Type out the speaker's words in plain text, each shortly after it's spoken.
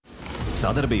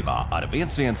Sadarbībā ar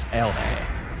 11 LV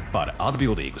par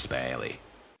atbildīgu spēli.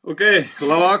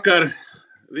 Labvakar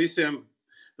visiem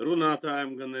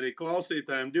runātājiem, gan arī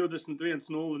klausītājiem.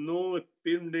 21:00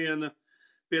 pirmdiena,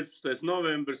 15.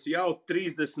 novembris, jau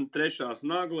 33.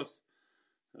 naglas,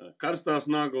 karstās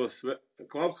naglas.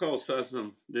 Clubhouse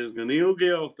esam diezgan ilgi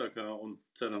jau, tā kā, un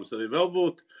cerams arī vēl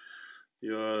būt,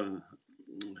 jo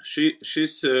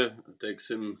šis,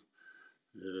 teiksim,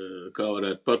 kā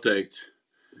varētu pateikt,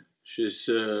 šis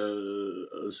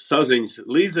saziņas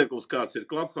līdzeklis, kāds ir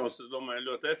Clubhouse, es domāju,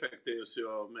 ļoti efektīvs,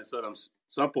 jo mēs varam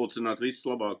sapulcināt visus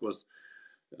labākos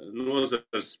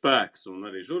nozares spēks, un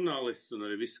arī žurnālists, un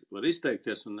arī visi var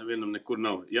izteikties, un nevienam nekur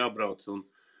nav jābrauc,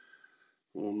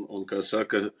 un kā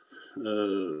saka,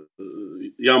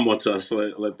 jāmocās,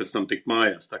 lai pēc tam tik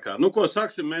mājās. Tā kā, ko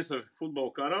sāksim mēs ar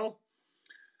futbola karalu.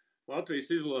 Latvijas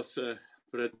izlase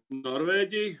pret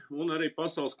Norvēģiju, un arī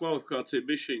pasaules kvalifikācija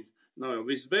bišķiņ. Nav jau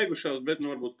viss beigušās, bet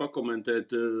varbūt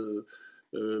pakomentēt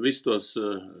visus tos,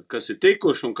 kas ir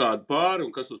tikuši un kādi pāri,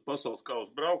 un kas uz pasaules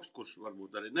kausu brauks, kurš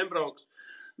varbūt arī nebrauks.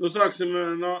 Sāksim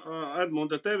no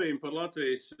Edmunda tevīm par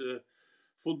Latvijas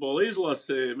futbola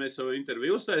izlasi. Mēs jau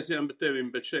interviju uztaisījām,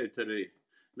 bet šeit arī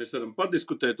mēs varam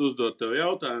padiskutēt, uzdot tev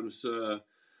jautājumus.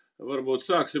 Varbūt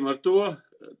sāksim ar to,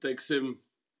 teiksim,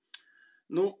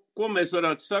 ko mēs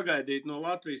varētu sagaidīt no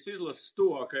Latvijas izlases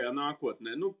tuvākajā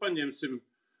nākotnē. Paņemsim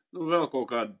vēl kaut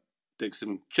kādu,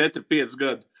 teiksim, 4-5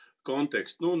 gadu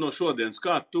kontekstu. No šodienas,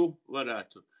 kā tu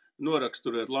varētu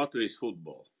noraksturēt Latvijas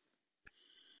futbolu?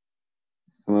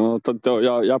 Tad tev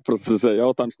jāprecizē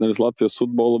jautājums nevis Latvijas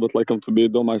futbolu, bet, laikam, tu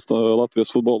biji domājis no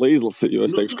Latvijas futbola izlasi, jo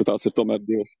es teikšu, ka tās ir tomēr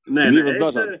divas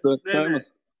dažādas tēmas.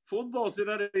 Futbols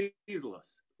ir arī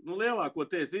izlase.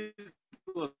 Lielākoties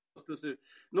izlase tas ir,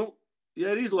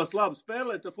 ja ir izlase labi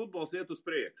spēlē, tad futbols iet uz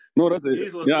priekšu.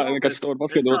 Vienkārši to var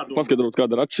paskaidrot,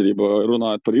 kāda ir atšķirība.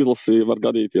 Runājot par izlasi, var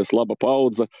gadīties laba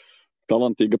paudze,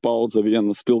 talantīga paudze,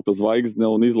 viena spilgta zvaigzne,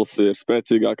 un izlase ir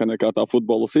spēcīgāka nekā tā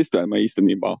futbola sistēma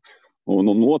īstenībā. Un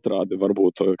otrādi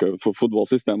varbūt, ka futbola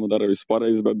sistēma dara visu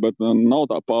pareizi, bet nav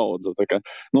tā paudze. Tā kā,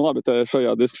 labi,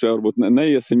 šajā diskusijā varbūt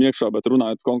neiesim iekšā, bet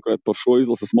runājot konkrēti par šo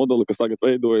izlases modeli, kas tagad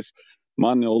veidojas,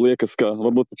 man jau liekas, ka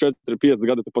varbūt 4-5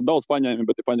 gadi tu pat daudz paņēmi,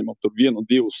 bet ja paņemam tur 1,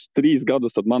 2, 3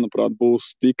 gadus, tad, manuprāt,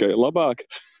 būs tikai labāk.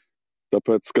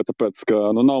 Tāpēc, ka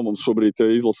nav mums šobrīd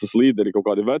izlases līderi, kaut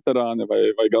kādi veterāni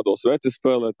vai gados veci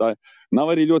spēlētāji. Nav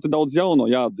arī ļoti daudz jauno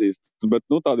jāatzīst, bet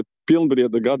tādi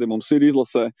pilnbrieda gadi mums ir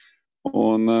izlasē.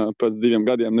 Un pēc 2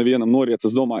 gadiem nevienam noriec,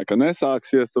 es domāju, ka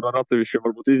nesāksies tur ar atsevišķiem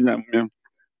varbūt izņēmumiem.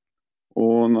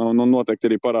 Un noteikti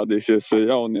arī parādīsies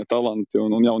jaunie talanti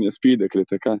un jaunie spīdekļi.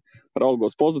 Tā kā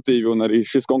raugos pozitīvi, un arī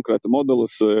šis konkrēta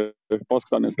modelis,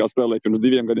 paskatāmies, kā spēlēja pirms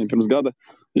 2 gadiem, pirms gada,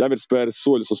 jau ir spēris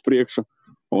soļus uz priekšu.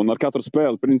 Un ar katru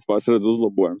spēli, principā, es redzu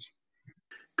uzlabojumus.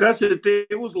 Kas ir tie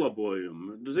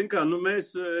uzlabojumi? Zin kā,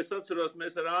 es atceros,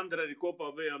 mēs ar Andri arī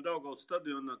kopā bijām Daugavas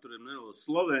stadionā, tur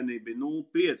Slovenija bija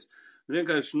 0-5.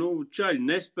 Vienkārši, čaļi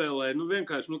nespēlēja,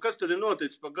 vienkārši, kas tad ir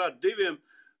noticis pa gadu 2,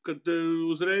 kad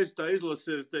uzreiz tā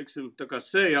izlase ir, teiksim, tā kā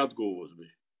seja atgūvus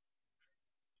bija?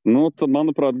 Tad,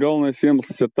 manuprāt, galvenais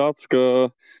iemesls ir tāds,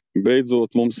 ka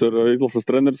beidzot mums ir izlases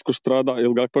treneris, kurš strādā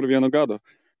ilgāk par 1 gadu.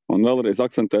 Un vēlreiz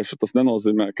akcentēšu, tas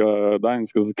nenozīmē, ka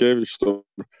Dainis Kazikevičs tur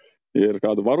ir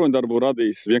kādu varoņdarbu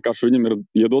radījis, vienkārši viņam ir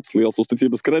iedots liels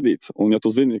uzticības kredīts. Un ja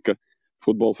tu zini, ka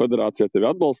Futbola federācija tevi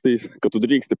atbalstīs, ka tu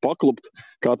drīksti paklupt,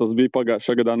 kā tas bija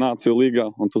pagājušajā gadā Nāciju līgā,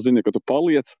 un tu zini, ka tu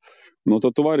paliec,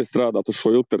 tad tu vari strādāt uz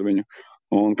šo ilgtermiņu.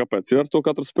 Un kāpēc ir ar to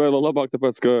katru spēle labāk?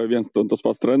 Tāpēc, ka viens un tas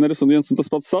pats treneris un viens un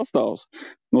tas pats sastāvs.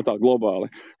 Tā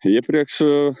globāli. Iepriekš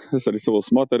es arī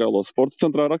savos materiālos sporta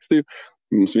centrā rakstīju,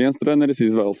 mums viens treneris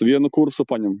izvēlas vienu kursu,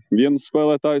 paņem vienus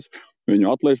spēlētājus,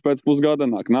 viņu atlaiž pēc pusgada,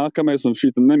 nāk nākamais, un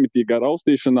šī nemitīgā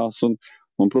raustīšanās, un,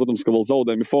 protams, ka vēl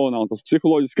zaudējumi fonā, un tas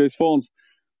psiholoģiskais fons,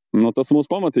 tas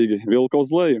mūs pamatīgi vilka uz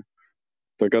leju.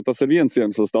 Tā kā tas ir viens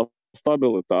iemesls, tā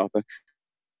stabilitāte.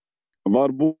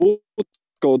 Varbūt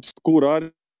kaut kur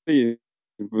arī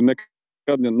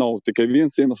nekad nav tikai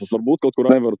viens iemesls, varbūt kaut kur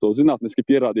nevaru to zinātniski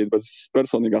pierādīt, bet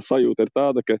personīgā sajūta ir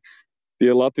tāda, ka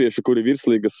tie latvieši, kuri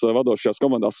virslīgas vadošajās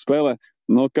komandās spēlē,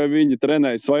 ka viņi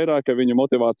trenējas vairāk, ka viņu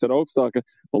motivācija ir augstāka,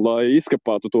 lai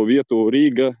izkapātu to vietu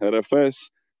Rīga, RFS,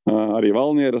 arī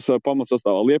Valmieras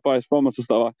pamatsastāvā, Liepājas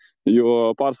pamatsastāvā,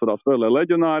 jo pārsvarā spēlē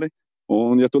leģionāri,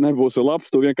 un ja tu nebūsi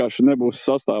labs, tu vienkārši nebūsi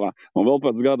sastāvā. Un vēl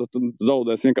pēc gada tu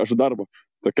zaudēsi vienkārši darbu.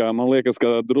 Tā kā man liekas,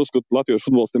 ka drusku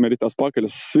latviešu futbolistiem ir tās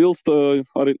pakaļas svilst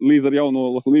arī līdz ar jauno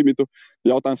limitu.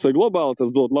 Jautājums, vai globāli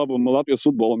tas dod labumu Latvijas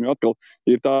futbolam, jo atkal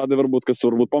ir tādi varbūt, kas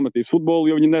varbūt pametīs futbolu,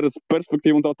 jo viņi neredz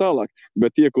perspektīvu un tā tālāk.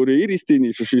 Bet tie, kuri ir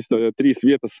izcīnījuši šīs 3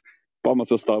 vietas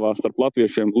pamatsastāvā starp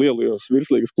latviešiem lielajos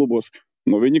virslīgas klubos,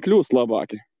 viņi kļūst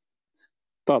labāki.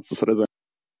 Tāds tas redzējums.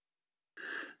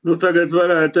 Tagad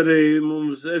varētu arī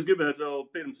es gribētu vēl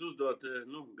pirms uzdot,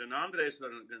 gan Andrejs,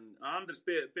 gan Andris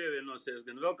pievienosies,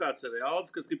 gan vēl kāds arī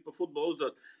Aldis, kas grib pa futbolu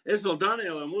uzdot. Es vēl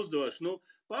Danielam uzdošu,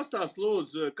 pastāst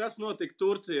lūdzu, kas notika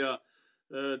Turcijā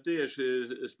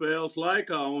tieši spēles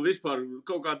laikā un vispār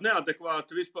kaut kāda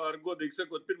neadekvāta, vispār, godīgi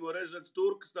sakot, pirmo reizi redz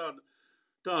turkus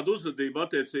tādu uzvedību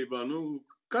attiecībā.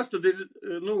 Kas tad ir,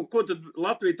 ko tad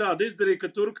Latvija tāda izdarīja, ka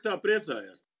turki tā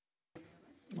priecājās?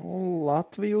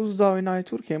 Latvija uzdāvināja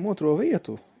turkiem 2.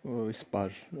 vietu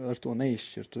vispār ar to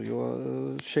neizšķirtu, jo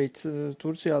šeit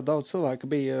Turcijā daudz cilvēku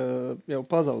bija jau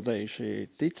pazaudējuši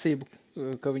ticību,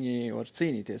 ka viņi var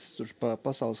cīnīties tur pa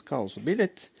pasaules kausa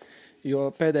biļeti,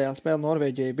 jo pēdējā spēle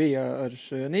Norvēģijai bija ar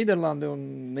Nīderlandi, un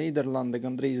Nīderlande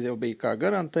gandrīz jau bija kā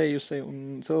garantējusi,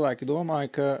 un cilvēki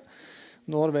domāja, ka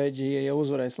Norvēģija, ja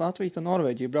uzvarēs Latviju, tad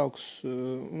Norvēģija brauks,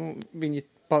 viņi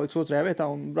paliks 2. vietā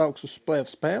un brauks uz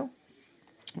play-off spēli.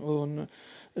 Un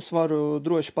es varu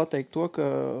droši pateikt to, ka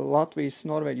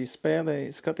Latvijas-Norvēģijas spēlē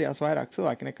skatījās vairāk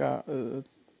cilvēki nekā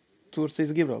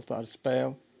Turcijas-Gibraltāras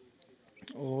spēle.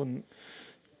 Un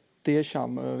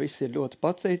tiešām visi ir ļoti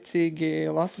pateicīgi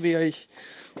Latvijai,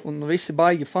 un visi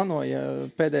baigi fanoja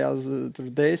pēdējās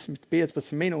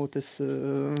 10-15 minūtes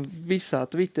visā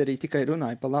Twitterī tikai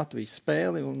runāja par Latvijas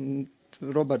spēli, un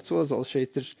Roberts Ozols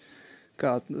šeit ir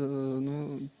kā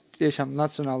tiešām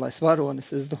nacionālais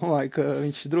varonis. Es domāju, ka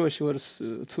viņš droši var uz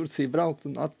Turciju braukt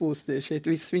un atpūsties. Šeit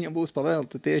viss viņam būs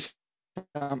pavēlta.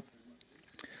 Tiešām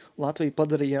Latvija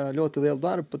padarīja ļoti lielu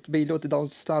darbu. Pat bija ļoti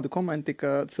daudz tādu komenti,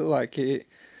 ka cilvēki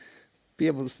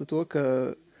piebilsta to, ka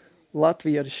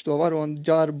Latvija ar šo varonu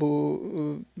darbu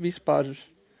vispār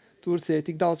Turcijai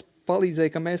tik daudz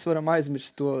palīdzēja, ka mēs varam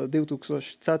aizmirst to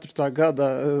 2004. gada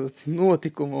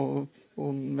notikumu,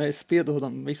 un mēs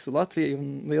piedodam visu Latviju,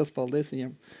 un liels paldies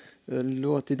viņiem.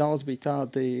 Ļoti daudz bija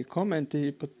tādi komenti,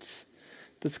 pat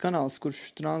tas kanāls, kurš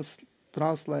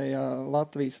translēja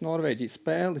Latvijas-Norvēģijas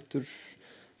spēli, tur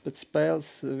pēc spēles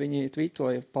viņi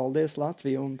tvitoja paldies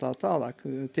Latviju un tā tālāk.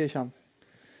 Tiešām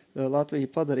Latvija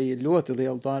padarīja ļoti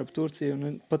lielu darbu Turciju,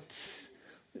 un pat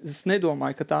es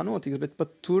nedomāju, ka tā notiks, bet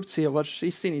pat Turcija var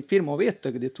izcīnīt 1. vietu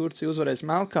tagad, ja Turcija uzvarēs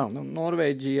Melkalni un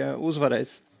Norvēģija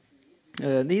uzvarēs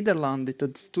Nīderlandi,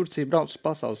 tad Turcija brauc uz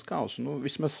pasaules kausu.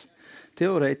 Vismaz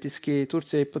teorētiski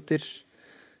Turcijai pat ir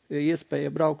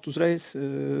iespēja braukt uzreiz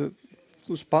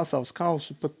uz pasaules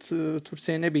kausu, pat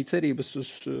Turcijai nebija cerības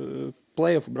uz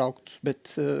play-off braukt,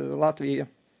 bet Latvija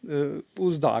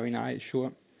uzdāvināja šo.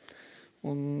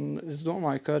 Un es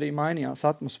domāju, ka arī mainījās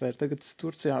atmosfēra. Tagad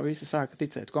Turcijā visi sāka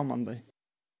ticēt komandai.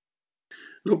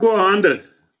 Ko, Andre?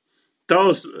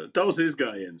 Tavs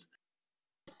izgājiens?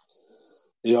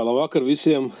 Jā, labvakar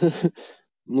visiem.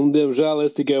 Diemžēl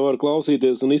es tikai varu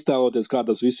klausīties un iztēloties, kā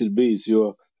tas viss ir bijis,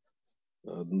 jo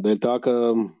dēļ tā, ka,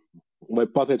 vai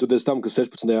pateicoties tam, ka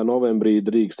 16. novembrī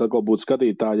drīkst atkal būt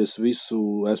skatītāji, es visu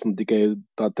esmu tikai,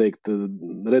 tā teikt,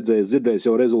 redzējis, dzirdējis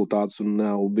jau rezultātus un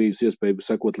nav bijis iespēja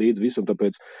sekot līdz visam,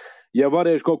 tāpēc, ja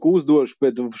varēšu kaut ko uzdošu,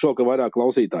 bet šokā vairāk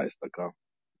klausītājs, tā kā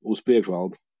uz priekšu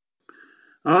valdu.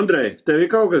 Andrej, tev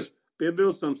ir kaut kas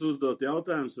piebilstams uzdot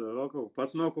jautājums vai vēl kaut ko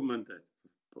pats nokomentēt?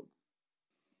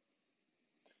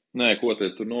 Nē, ko te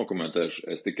es tur nokomentēšu.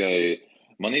 Es tikai,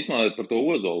 man īstenībā par to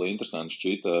Ozolu interesanti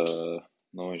šķita,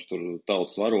 viņš tur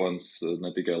tautas varonis,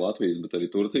 ne tikai Latvijas, bet arī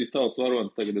Turcijas tautas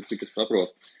varonis, tagad, cik es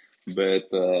saprotu.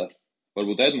 Bet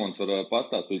varbūt Edmunds var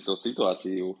pastāstīt to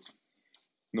situāciju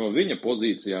no viņa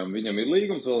pozīcijām. Viņam ir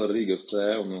līgums vēl ar Riga FC,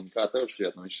 un kā tev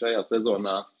šķiet, viņš šajā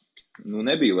sezonā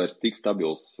nebija vairs tik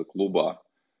stabils klubā.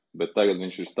 Bet tagad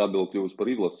viņš ir stabili kļuvis par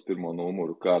izlases 1.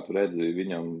 numuru. Kā tu redzi,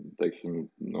 viņam, teiksim,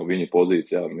 no viņa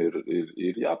pozīcijām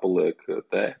ir jāpaliek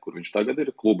te, kur viņš tagad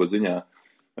ir kluba ziņā,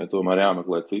 vai tomēr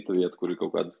jāmeklē cita vieta, kur ir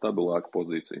kaut kāda stabilāka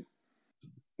pozīcija?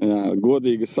 Jā,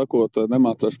 godīgi sakot,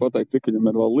 nemācēšu pateikt, cik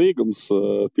viņam ir vēl līgums.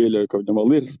 Pieļauju, ka viņam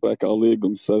vēl ir spēkā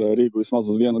līgums ar Rīgu vismaz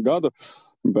uz 1 gadu,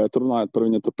 bet runājot par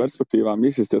viņa perspektīvām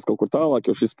izsisties kaut kur tālāk,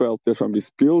 jo šī spēle tiešām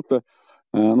bija spilgta.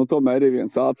 Tomēr ir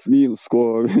viens tāds mīnus,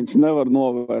 ko viņš nevar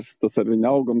novērst. Tas ir viņa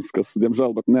augums, kas,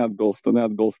 diemžēl, bet neatbilst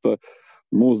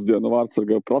mūsdienu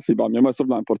vārdsarga prasībām. Ja mēs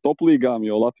runājam par top līgām,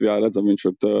 jo Latvijā redzam, viņš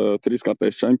ir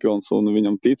 3-kārtais čempions un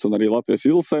viņam tic, un arī Latvijas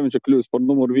izlasē viņš ir kļuvis par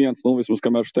numuru 1, vismaz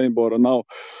kamēr Steinbora nav.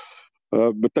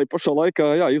 Bet tai pašā laikā,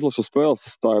 izlašu spēles,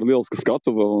 tā ir lieliska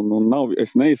skatuve, un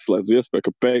es neizslēdzu iespēju,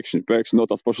 ka pēkšņi no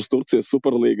tās pašas Turcijas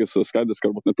superlīgas, skaidrs, ka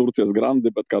varbūt ne Turcijas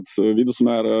grandi, bet kāds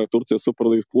vidusmēra Turcijas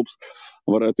superlīgas klubs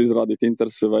varētu izrādīt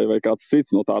interesi vai kāds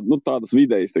cits no tādas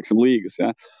vidējas, teiksim, līgas,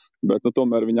 Bet,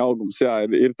 tomēr viņa augums,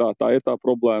 ir tā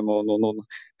problēma, un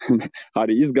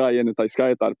arī izgājieni tā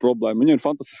skaitā ir problēma. Viņam ir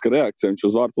fantastiska reakcija, viņš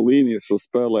uz vārtu līnijas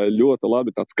spēlē ļoti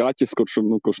labi, tāds kaķis,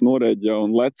 kurš norēģē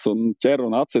un lec un ķer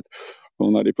un acit,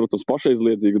 un arī, protams,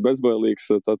 pašaizliedzīgs,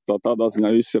 bezbailīgs, tādā ziņā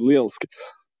viss ir lieliski.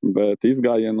 Bet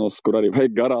izgājienos, kur arī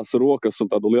vajag garās rokas un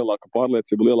tādu lielāku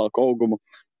pārliecību, lielāku augumu,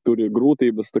 tur ir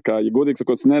grūtības, tā kā, ja godīgi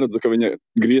sakot, es neredzu, ka viņa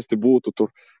griezti būtu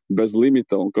tur bez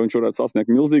limita un ka viņš varētu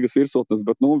sasniegt milzīgas virsotnes,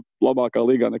 bet, labākā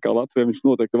līgā nekā Latvija viņš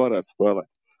noteikti varētu spēlēt.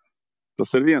 Tas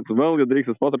ir viens. Un vēl, ja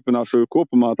drīkst, es paturpināšu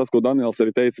kopumā tas, ko Daniels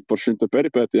arī teica par šīm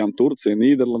peripētijām, Turcija,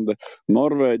 Nīderlande,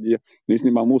 Norvēģija.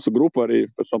 Īstenībā mūsu grupa arī,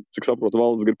 cik saprotu,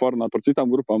 Valdis grib parunāt par citām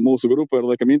grupām, mūsu grupa ir,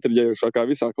 laikam, intriģējušākā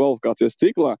visā kvalifikācijas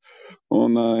ciklā.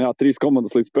 Un, 3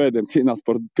 komandas līdz pēdējiem cīnās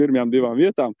par pirmajām 2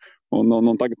 vietām.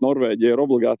 Un tagad Norvēģija ir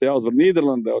obligāti jāuzvar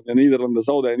Nīderlandē, un ja Nīderlande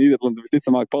zaudē, Nīderlande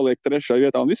visticamāk paliek 3.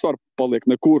 vietā un vispār paliek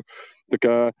nekur. Tā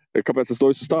kā, kāpēc es to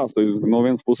visu stāstu? No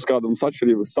vienas puses kāda mums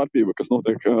starpība, kas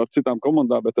notiek ar citām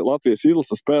komandām, bet Latvijas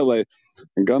izlase spēlēja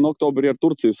gan oktobrī ar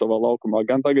Turciju savā laukumā,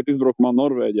 gan tagad izbraukumā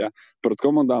Norvēģijā pret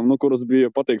komandām, kuras bija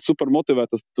pateikt super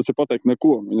motivētas, tas ir pateikt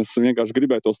neko. Viņas vienkārši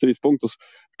gribēja tos 3 punktus,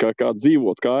 kā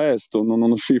dzīvot, kā ēst,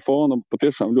 un šī fona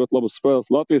patiešām ļoti labas spēles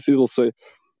Latvijas izlasē,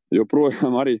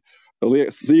 joprojām arī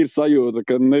ir sajūta,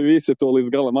 ka ne visi to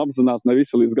līdz galam apzinās, ne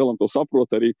visi līdz galam to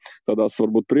saprot, arī tādās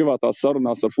varbūt privātās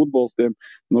sarunās ar futbolistiem.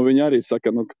 Viņi arī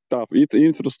saka, tā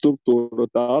infrastruktūra,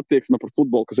 tā attieksme par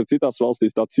futbolu, kas ir citās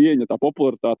valstīs, tā cieņa, tā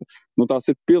popularitāte,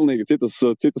 tās ir pilnīgi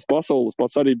citas pasaules.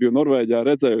 Pats arī biju Norvēģijā,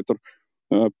 redzēju tur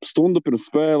stundu pirms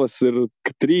spēles ir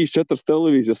 3-4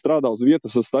 televīzijas strādā uz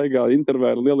vietas, staigā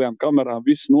intervē ar lielajām kamerām,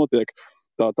 viss notiek.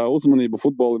 Tā uzmanība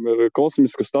futbolim ir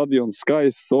kosmiska, stadions,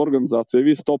 skaists, organizācija,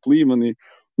 viss top līmenī,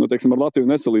 teiksim, ar Latviju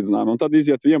nesalīdzinājumi. Un tad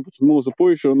iziet 11 mūsu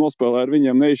puiši un nospēlē ar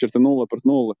viņiem neizšķirti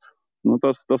 0-0.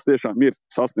 Tas tiešām ir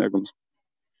sasniegums.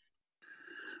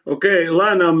 Ok,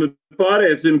 lēnām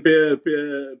pāriesim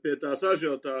pie tās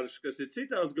ažiotāžas, kas ir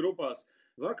citās grupās.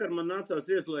 Vakar man nācās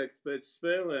ieslēgt pēc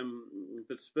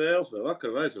spēles, vai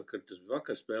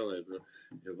vakar spēlēja,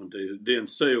 jo man te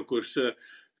dienas sajukušas.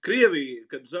 Krievija,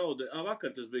 kad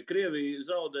vakar tas bija, Krievija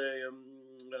zaudēja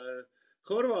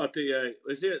Horvātijai.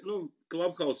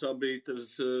 Klubhausā bija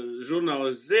tas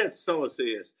žurnālists Zieds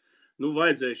salasījies.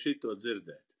 Vajadzēja šito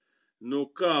dzirdēt.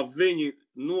 Kā viņi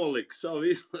nolika savu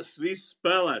izlases visus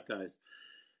spēlētājus.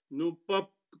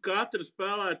 Katru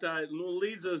spēlētāju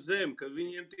līdz ar zem, ka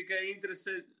viņiem tikai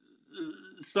interesē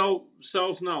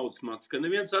savs naudas maks, ka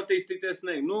neviens attīstīties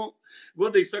negrib.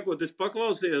 Godīgi sakot, es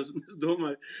paklausījos un es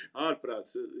domāju,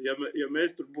 ārprāts, ja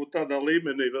mēs tur būtu tādā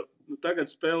līmenī,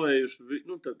 tagad spēlējuši,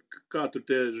 tad kā tur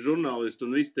tie žurnālisti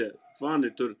un visi tie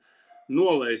fani tur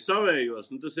nolēja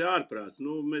savējos, tas ir ārprāts.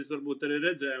 Mēs varbūt arī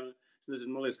redzējām, es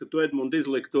nezinu, man liekas, ka tu, Edmund,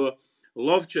 izlika to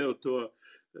Lovčevu, to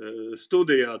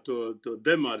studijā, to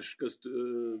demaršu, kas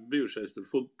bijušais tur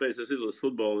PSV izlases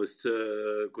futbolists,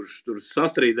 kurš tur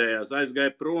sastrīdējās,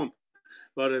 aizgāja prom.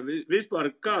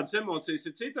 Vispār kādas emocijas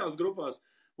ir citās grupās,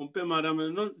 un,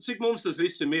 piemēram, cik mums tas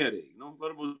viss ir mierīgi.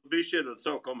 Varbūt bišķi iedot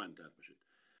savu komentāru par šī.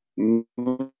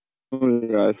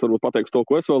 Jā, es varbūt pateikšu to,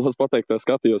 ko es vēlos pateikt. Es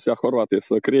skatījos, Horvātijas,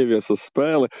 Krievijas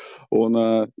spēli, un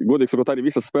godīgi sakot, arī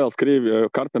visas spēles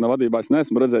Karpina vadībā es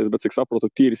neesmu redzējis, bet cik saprotu,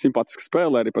 tīri simpātiski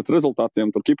spēlē arī pēc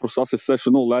rezultātiem. Tur Kiprus asis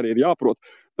 6-0 arī ir jāprot.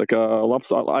 Tā kā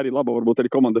laba varbūt arī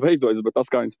komanda veidojas, bet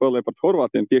tas, kā viņi spēlē pret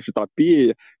Horvātiem, tieši tā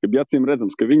pieeja, ka bija acīm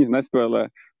redzams, ka viņi nespēlē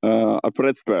ar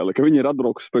pretspēli, ka viņi ir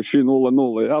atbraukuši pēc šī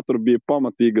 0-0. Jā, tur bija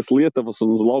pamatīgas Lietuvas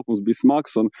un uz laukums bija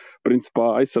smags un,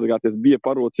 principā, aizsargāties bija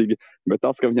parocīgi, bet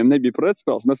tas, ka viņiem nebija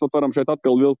pretspēles, mēs varam šeit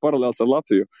atkal vilkt paralēls ar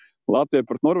Latviju. Latvija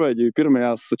pret Norvēģiju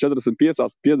pirmajās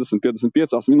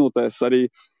 45 minūtēs arī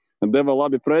deva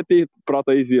labi pretī,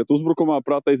 prātā iziet uzbrukumā,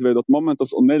 prātā izveidot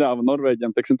momentus un neļāva Norvēģiem,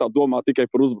 domāt tikai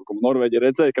par uzbrukumu. Norvēģi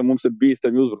redzēja, ka mums ir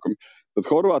bīstami uzbrukumi. Tad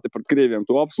Horvāti pret Krieviem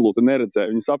to absolūti neredzēja.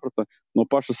 Viņi saprata no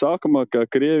paša sākuma, ka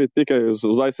Krievi tikai uz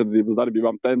aizsardzības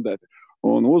darbībām tendēti.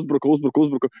 Un uzbruka.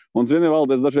 Un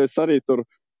Zviņevaldēs dažreiz arī tur,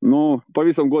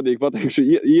 pavisam godīgi pateikšu,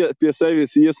 pie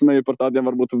sevis iesmēju par tādiem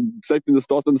varbūt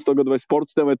 70, 80 gadu vai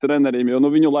sportistiem vai treneriem, jo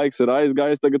viņu laiks ir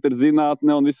aizgājis, tagad ir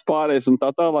zinātne un viss pārējais un tā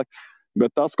tālāk.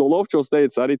 Bet tas, ko Lovčovs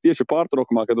teica, arī tieši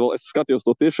pārtraukumā, kad vēl es skatījos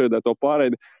to tiešraidē, to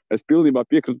pārraidi, es pilnībā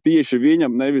piekritu tieši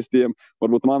viņam, nevis tiem,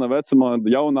 varbūt mana vecumā,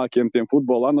 jaunākiem, tiem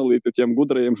futbola analītiķiem,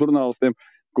 gudrajiem žurnālistiem,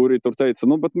 kuri tur teica,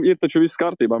 bet ir taču viss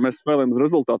kārtībā, mēs spēlējam uz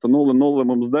rezultātu 0-0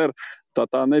 mums der.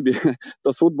 Tā nebija.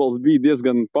 Tas futbols bija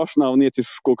diezgan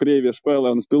pašnāvniecisks, ko Krievija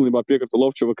spēlē, un es pilnībā piekritu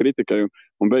Lovčova kritikai,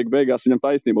 un beigās viņam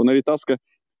taisnība. Un arī tas, ka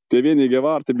tie vienīgie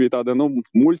vārti bija tādi,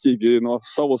 muļķīgi no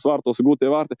savos vārtos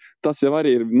gūtie vārti. Tas jau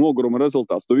arī ir noguruma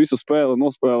rezultāts. Tu visu spēli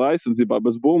nospēlē aizsardzībā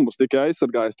bez bumbas, tikai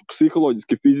aizsargājies, tu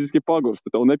psiholoģiski, fiziski pagursti,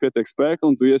 tev nepietiek spēka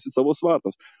un tu iesi savos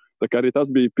vārtos. Tā kā arī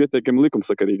tas bija pietiekami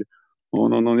likumsakarīgi.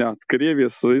 Jā,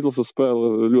 Krievijas izlases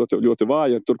spēle ļoti, ļoti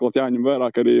vāja. Turklāt jāņem vērā,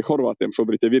 ka arī Horvātiem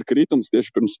šobrīd jau ir kritums.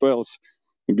 Tieši pirms spēles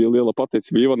bija liela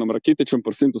pateicība Ivanam Rakitičam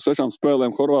par 106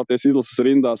 spēlēm Horvātijas izlases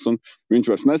rindās, un viņš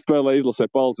vairs nespēlē, izlasē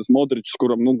palicis Modričs,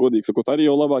 kuram, godīgi sakot, arī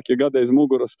jau labākie gadi aiz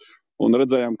muguras, un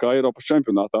redzējām, kā Eiropas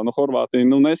čempionātā Horvātija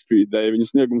nespīdēja, viņu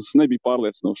sniegums nebija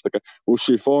pārliecinošs. Tā kā uz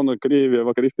šī fona Krievija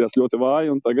vakar izskatījās ļoti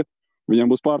vāja, un tagad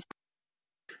viņam būs pārspēle.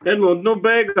 Edmund,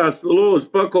 beigās lūdzu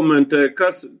pakomentē,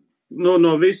 kas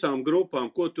no visām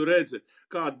grupām, ko tu redzi,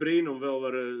 kāda brīnuma vēl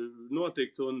var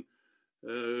notikt, un,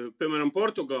 piemēram,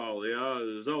 Portugāli,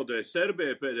 zaudēja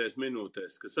Serbijai pēdējās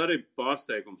minūtēs, kas arī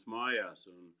pārsteigums mājās,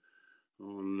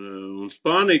 un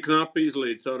Spānija knapi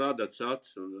izlīd savu radats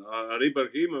acis, un ar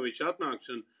Ibrahimoviču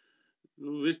atnākšanu,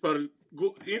 vispār,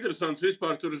 interesants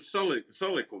vispār tur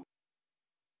salikums.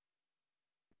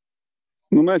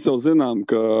 Mēs jau zinām,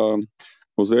 ka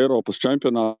uz Eiropas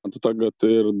čempionātu tagad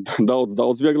ir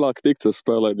daudz vieglāk tikt.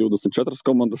 Spēlē 24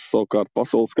 komandas, savukārt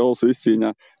pasaules kausa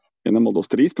izcīņā, ja nemaldos,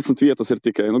 13 vietas ir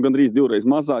tikai gandrīz 2 reizes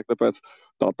mazāk, tāpēc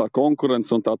tā konkurence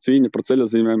un tā cīņa par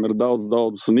ceļazīmēm ir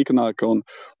daudz niknāka,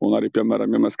 un arī, piemēram,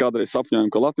 ja mēs kādreiz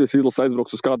sapņojam, ka Latvijas izlase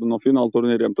aizbrauks uz kādu no fināla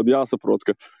turnīriem, tad jāsaprot,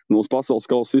 ka uz pasaules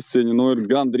kausa izcīņa ir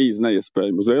gandrīz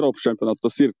neiespējama. Uz Eiropas čempionātu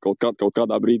tas ir kaut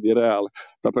kādā brīdī reāli.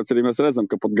 Tāpēc arī mēs redzam,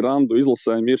 ka pat grandu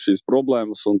izlasēm ir šīs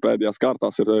problēmas, un pēdējās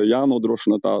kārtās ir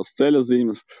jānodrošina tās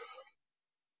ceļazīmes.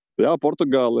 Jā,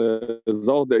 Portugāli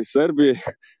zaudēja Serbiju.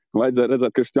 Vajadzēja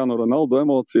redzēt Cristiano Ronaldo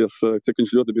emocijas, cik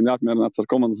viņš ļoti bija neapmierināts ar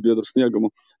komandas biedru sniegumu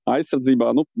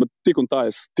aizsardzībā. Bet tik un tā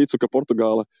es ticu, ka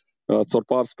Portugāla caur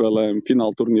pārspēlēm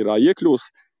fināla turnīrā iekļūs.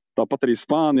 Tāpat arī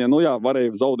Spānija,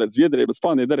 varēja zaudēt Zviedriju, bet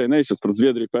Spānija darīja neizšķirt pret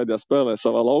Zviedriju pēdējā spēlē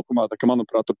savā laukumā. Tā kā,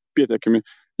 manuprāt, tur pietiekami,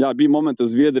 bija momenti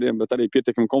Zviedriem, bet arī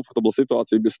pietiekami komfortabla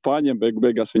situācija bija Spāņiem.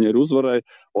 Beigās viņi arī uzvarēja.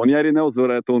 Un ja arī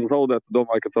neuzvarētu un zaudētu,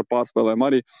 domāju, ka caur pārspēlēm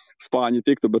arī Spāņi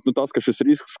tiktu. Bet tas, ka šis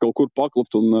risks kaut kur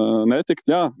paklupt un netikt,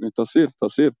 tas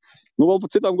ir. Vēl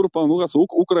par citām grupām,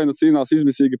 Ukraina cīnās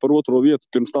izmisīgi par 2. vietu.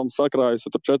 Pirms tam sakrājas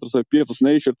 4 vai 5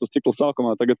 neizšķirtus cikla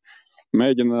sākumā. Tagad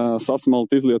mēģina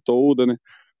sasmelt, izliet to ūdeni.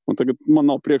 Un tagad man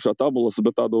nav priekšā tabulas,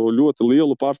 bet tādu ļoti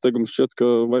lielu pārsteigumu šķiet, ka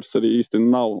vairs arī īsti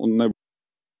nav un nebūs.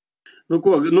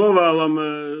 Novēlam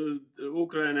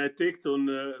Ukrainai tikt un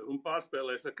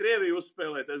pārspēlēs ar Krieviju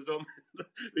uzspēlēt. Es domāju,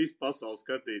 visu pasauli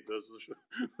skatītos uz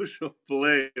šo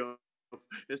play-off.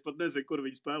 Es pat nezinu, kur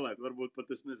viņi spēlēt. Varbūt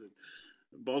pat es nezinu.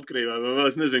 Baltkrievijā, vai vēl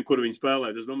es nezinu, kur viņi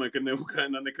spēlēt. Es domāju, ka ne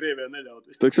Ukrainā, ne Krievijā neļaut.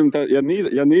 Teiksim, ja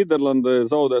Nīderlande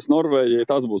zaudēs Norvēģijai,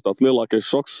 tas būs tāds lielākais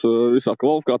šoks visā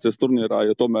kvalifikācijas turnīrā,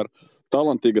 jo tomēr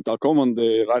talantīga tā komanda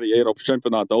ir arī Eiropas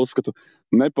čempionātā, uzskatu,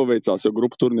 nepaveicās, jo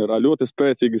grupu turnīrā ļoti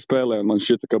spēcīgi spēlē, un man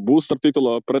šķita, ka būs starp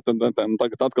titula pretendentiem,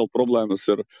 tagad atkal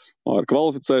problēmas ir ar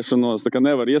kvalificēšanos, tā kā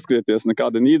nevar ieskrieties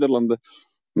nekāda Nīderlande.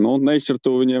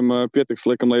 Neizšķirtu viņiem pietiks,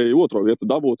 laikam, lai 2. vietu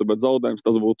dabūtu, bet zaudējums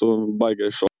tas būtu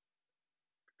baigais šoks.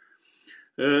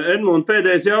 Edmund,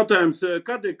 pēdējais jautājums.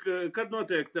 Kad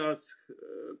notiek tās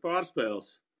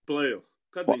pārspēles play-off?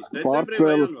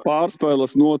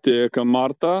 Pārspēles notiek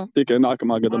martā, tikai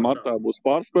nākamā gada martā būs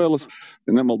pārspēles.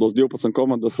 Ja nemaldos 12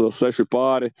 komandas, 6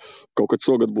 pāri, kaut kad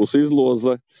šogad būs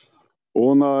izloze.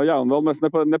 Un vēl mēs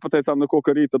nepateicām neko,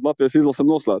 ka rīt tad Latvijas izlase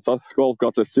noslēdz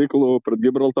kvalifikācijas ciklu pret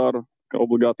Gibraltāru, ka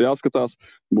obligāti jāskatās.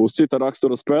 Būs cita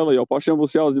rakstura spēle, jau pašiem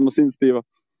būs jāuzņemas iniciatīva.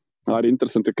 Arī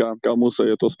interesanti, kā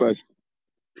mūsējie to spēj.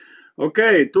 Ok,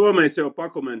 to mēs jau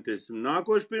pakomentēsim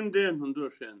nākošu pirmdienu, un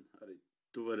droši vien arī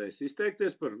tu varēsi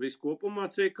izteikties par visu kopumā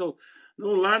ciklu.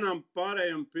 Lēnām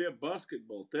pārējām pie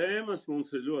basketbola tēmas.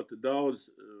 Mums ir ļoti daudz,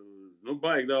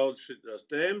 baigi daudz šitās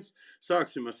tēmas.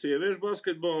 Sāksim ar sieviešu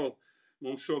basketbolu.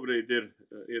 Mums šobrīd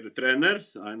ir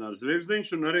treneris Ainārs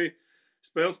Zvirgzdiņš un arī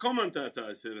spēles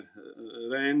komentētājs ir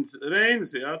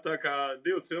Reinis. Tā kā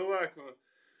 2 cilvēki,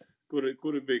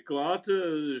 kuri bija klāti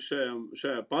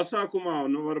šajā pasākumā,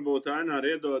 un varbūt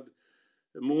Aināri iedod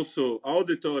mūsu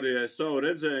auditorijai savu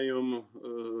redzējumu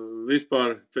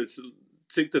vispār pēc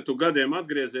cik tu gadiem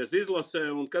atgriezies izlasē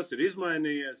un kas ir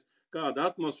izmainījies, kāda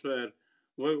atmosfēra,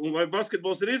 vai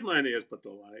basketbols ir izmainījies pa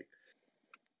to laiku?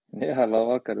 Jā,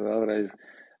 labvakar vēlreiz.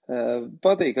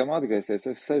 Patīkam atgriezties.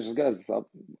 Es 6 gadus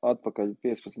atpakaļ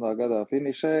 15. gadā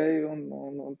finišēju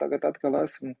un tagad atkal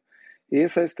esmu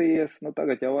iesaistījies.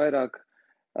 Tagad jau vairāk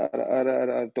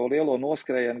ar to lielo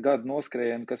gadu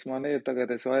noskrējienu, kas man ir,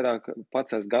 tagad es vairāk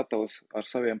pats esmu gatavs ar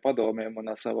saviem padomiem un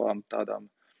ar savām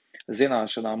tādām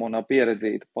zināšanām un ar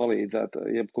pieredzīti palīdzēt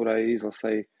jebkurai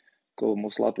izlasēji ko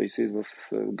mūsu Latvijas izlases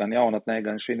gan jaunatnē,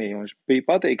 gan šinī. Un bija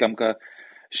patīkam, ka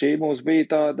šī mums bija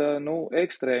tāda,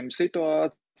 ekstrēma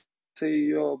situācija,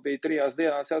 jo bija 3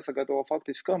 dienās jāsagatavo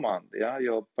faktiski komanda, ja,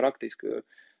 jo praktiski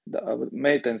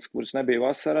meitenes, kuras nebija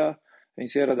vasarā,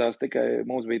 viņas ieradās tikai,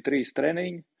 mums bija 3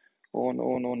 treniņi,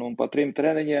 un pa 3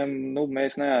 treniņiem,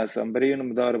 mēs neesam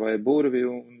brīnuma darba vai burvi,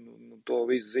 un to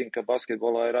visu zina, ka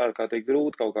basketbolā ir ārkārtīgi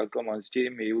grūti kaut kādu komandas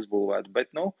ķīmiju uzbūvēt,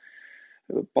 bet,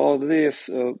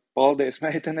 paldies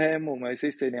meitenēm, un mēs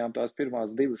izcīnījām tās pirmās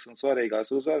 2 un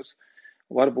svarīgās uzvaras.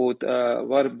 Varbūt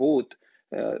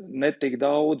netik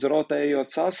daudz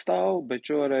rotējot sastāvu, bet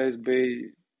šoreiz bija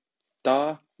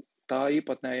tā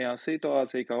īpatnējā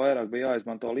situācija, ka vairāk bija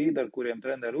jāizmanto līderi, kuriem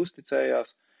treneri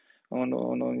uzticējās, un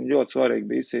ļoti svarīgi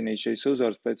bija izcīnīt šīs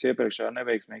uzvaras pēc iepriekšējā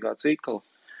neveiksmīgā cikla.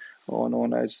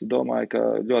 Un es domāju, ka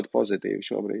ļoti pozitīvi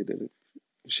šobrīd ir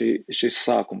šis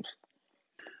sākums.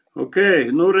 Ok,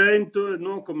 Reini, tu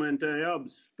nokomentēji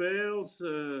abas spēles,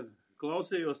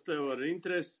 klausījos tev ar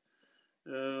interesi,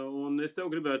 un es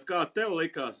tev gribētu, kā tev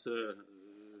likās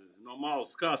no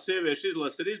malas, kā sieviešu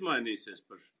izlase ir izmainīsies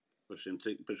par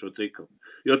šo ciklu?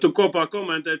 Jo tu kopā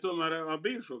komentēji tomēr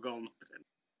bijušo galveno treneri.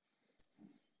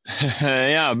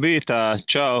 Jā, bija tā.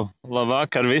 Čau,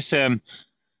 labvakar visiem.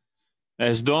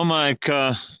 Es domāju, ka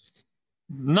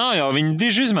nav jau viņa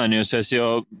diži izmainījusies, jo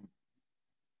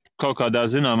kaut kādā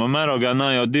zināmā mērogā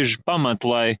nav jau diži pamat,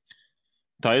 lai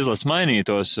tā izlase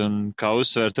mainītos. Un kā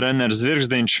uzsver treneris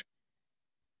Zvirgzdiņš,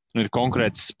 ir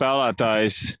konkrēts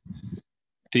spēlētājs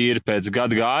tīri pēc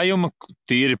gada gājuma,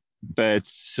 tīri pēc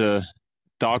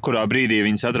tā, kurā brīdī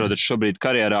viņas atrodas šobrīd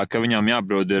karjerā, ka viņām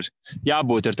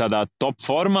jābūt tādā top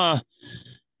formā.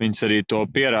 Viņas arī to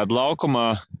pierāda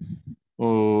laukumā.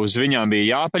 Uz viņām bija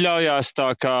jāpaļaujās, tā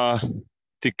kā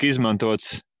tika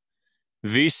izmantots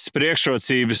visas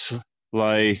priekšrocības,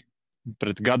 lai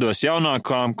pret gados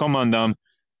jaunākām komandām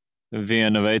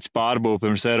viena veids pārbūve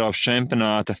pirms Eiropas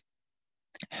čempionāta.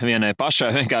 Vienai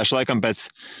pašai vienkārši laikam pēc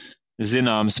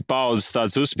zināmas paudzes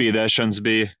tādas uzspīdēšanas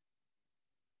bija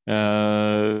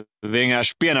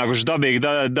vienkārši pienākuši dabīgi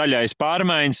daļais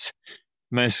pārmaiņas.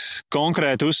 Mēs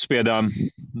konkrēti uzspiedām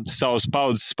savus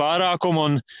paudzes pārākumu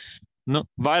un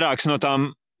vairākas no tām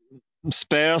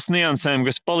spēles niansēm,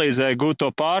 kas palīdzēja gūt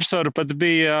to pārsvaru, pat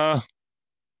bija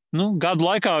gadu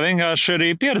laikā vienkārši arī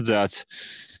pieredzēts.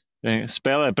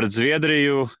 Spēlē pret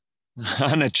Zviedriju,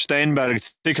 Anete Steinberga,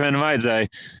 cik vien vajadzēja,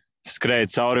 skrēja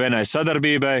cauri vienai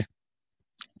sadarbībai.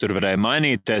 Tur varēja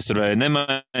mainīties, tur varēja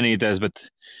nemainīties, bet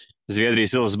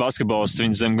Zviedrijas izlases basketbolists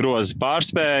viņu zem groza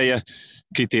pārspēja.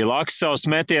 Kitija Laks savus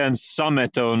metienus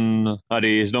sameta, un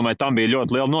arī, es domāju, tam bija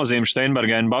ļoti liela nozīme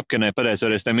Steinbergai un Babkenai,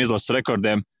 pateicoties tiem izlases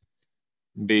rekordiem.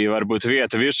 Bija varbūt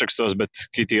vieta virsrakstos, bet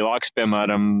Kitija Laks,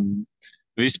 piemēram,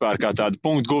 vispār kā tāda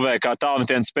punktu guvēja, kā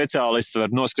tālmetienu speciālists,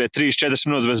 var noskriet 3-4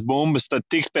 minūtes bez bumbas, tad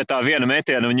tikt pie tā viena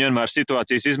metiena, viņa vienmēr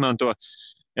situācijas izmanto.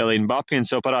 Elīna Babkina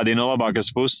sev parādīja no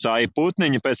labākās puses, Aija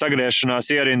Putniņa pēc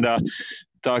atgriešanās ierindā.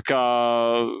 Tā kā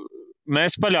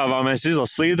mēs paļāvāmies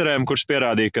izlases līderiem, kurš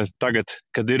pierādīja, ka tagad,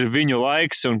 kad ir viņu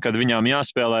laiks un kad viņām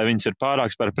jāspēlē, viņas ir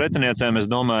pārāks par pretiniecēm, es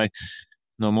domāju,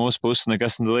 no mūsu puses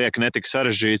nekas lieka netika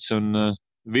sarežģīts un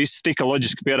viss tika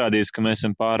loģiski pierādīts, ka mēs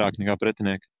esam pārāk nekā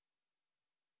pretinieki.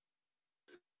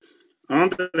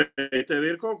 Andrej, tev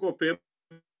ir kaut ko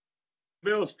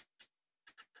piebilst?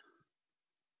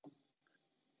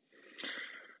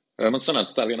 Man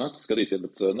sanāca tā viena acis skatīties,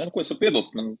 bet ko es varu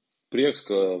piebilst? Man prieks,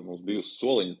 ka mums bijusi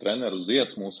soliņa treneru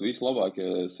Zieds, mūsu vislabākie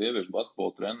sieviešu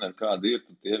basketbola treneri, kādi ir,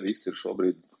 tad tie visi ir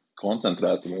šobrīd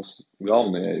koncentrēti mūsu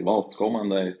galvenajai valsts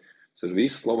komandai. Tas ir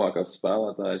visas labākās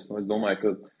spēlētājas. Es domāju, ka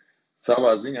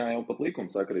savā ziņā jau pat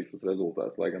likumsakarīgs tas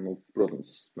rezultāts, lai gan, protams,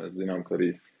 mēs zinām, ka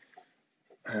arī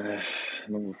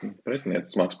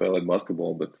pretinieci smāk spēlēt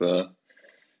basketbolu,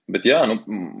 bet jā,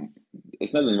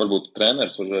 es nezinu, varbūt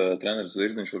treneris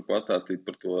Zvirgzdiņš var pastāstīt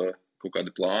par to kaut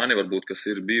kādi plāni, varbūt, kas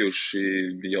ir bijuši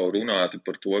jau runāti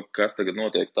par to, kas tagad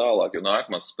notiek tālāk, jo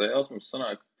nākamās spēles mums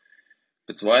sanāk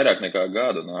pēc vairāk nekā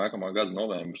gada, nākamā gada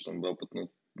novembris un vēl pat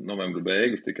novembra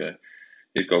beigas tikai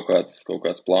ir kaut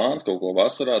kāds plāns, kaut ko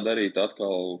vasarā darīt,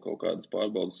 atkal kaut kādas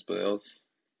pārbaudas spēles.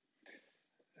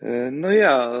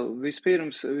 Jā,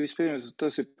 vispirms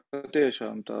tas ir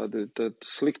patiešām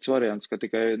tāds slikts variants, ka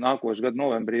tikai nākošu gadu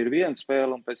novembrī ir viena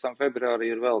spēle un pēc tam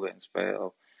februārī ir vēl viena spēle.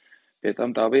 Pie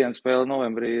tam tā viena spēle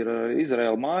novembrī ir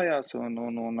Izraela mājās un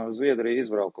Zviedrija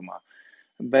izbraukumā.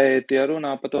 Bet, ja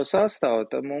runā par to sastāvu,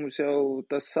 tad mums jau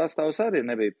tas sastāvs arī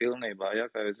nebija pilnībā. Ja?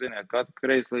 Kā jūs zināt, Katra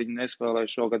Kreisliņa nespēlē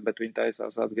šogad, bet viņa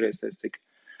taisās atgriezties,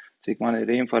 cik man ir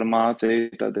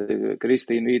informācija. Tad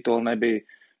Kristīna Vītola nebija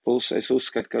Plus es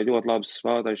uzskatu, ka ļoti labs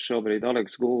spēlētājs šobrīd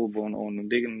Aleks Gulba un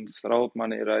Digns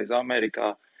Strautmani ir aiz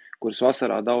Amerikā, kuras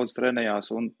vasarā daudz trenējās,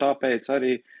 un tāpēc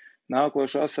arī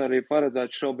nākošā vasarā arī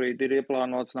paredzēts šobrīd ir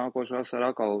ieplānots nākošā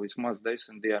vasarā atkal vismaz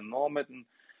 10 dienu nometni,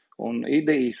 un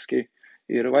idejiski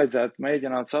ir vajadzētu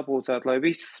mēģināt sapulcēt, lai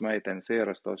visas meitenes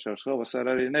ierastos, jo šovasar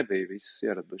arī nebija visas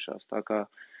ieradušās, tā kā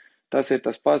tas ir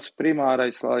tas pats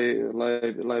primārais,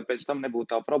 lai pēc tam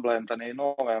nebūtu tā problēma tādā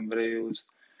novembrī,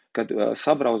 kad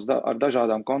sabrauc ar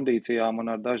dažādām kondīcijām un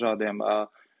ar dažādiem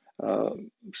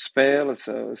spēles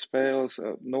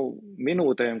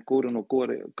minūtēm,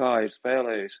 kā ir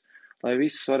spēlējusi, lai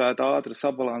visus varētu ātri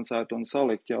sabalansēt un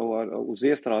salikt jau uz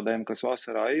iestrādēm, kas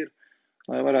vasarā ir,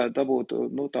 lai varētu dabūt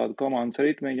tādu komandas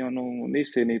ritmiņu un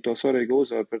izcīnīt to svarīgu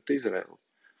uzvaru pret Izraelu.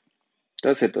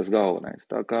 Tas ir tas galvenais.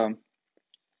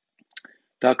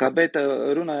 Bet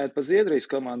runājot par Zviedrijas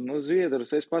komandu, Zviedrus,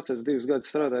 es pats esmu 2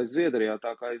 gadus strādājis Zviedrijā,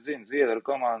 tā kā es zinu, Zviedru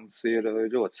komandas ir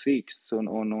ļoti sīksts,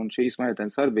 un šīs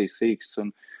meitenes arī bija sīksts,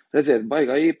 un redziet,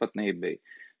 baigā īpatnība bija.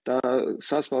 Tā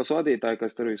saspēles vadītāja,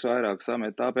 kas tur visvairāk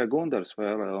samet, tā pie Gundara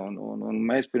spēlē, un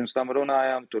mēs pirms tam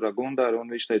runājām tur ar Gundaru, un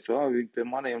viņš teica, viņi pie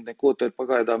maniem neko tur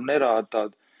pagaidām nerāda,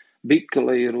 tādu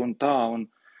bikli ir un tā,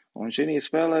 un šī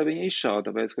spēlē viņi izšāva,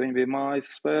 tāpēc, ka viņi bija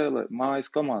mājas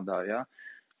komandā, jā.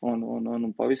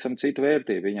 Un pavisam citu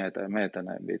vērtību viņai tā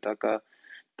meitenē bija.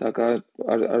 Tā kā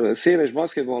ar sieviešu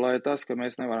basketbolā ir tas, ka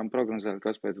mēs nevaram prognozēt,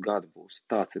 kas pēc gada būs.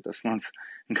 Tāds ir tas mans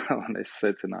galvenais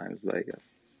secinājums beigās.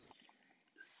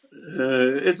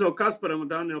 Es vēl Kasparam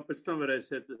un Daniel pēc tam arī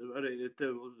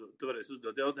tu varēsi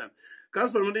uzdot jautājumu.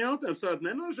 Kaspar, man jautājums tādu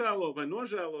nenožēlo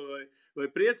vai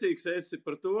priecīgs esi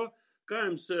par to, kā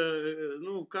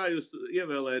jūs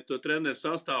ievēlējat to treneru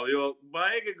sastāvu, jo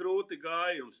baigi grūti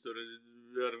gājums tur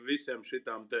ar visiem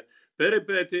šitām te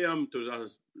peripētijām, tur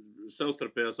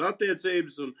savstarpējās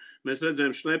attiecības, un mēs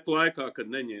redzējām šnepu laikā, kad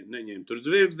neņēma tur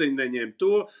zvirgzdiņu, neņēma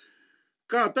to.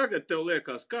 Kā tagad tev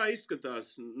liekas, kā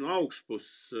izskatās no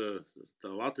augšpuses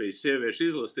tā Latvijas sieviešu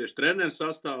izlases tieši treneru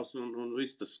sastāvs un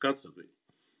viss tas skats arī?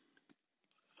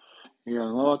 Jā,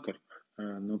 labvakar.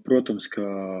 Protams, ka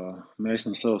mēs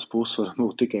no savas puses varam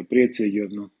būt tikai priecīgi,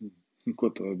 jo,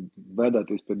 ko to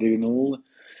bēdāties par 2-0.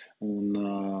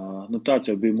 Un tāds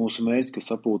jau bija mūsu mērķis, ka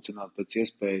sapulcināt pēc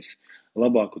iespējas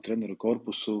labāku treneru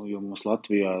korpusu, jo mums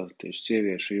Latvijā tieši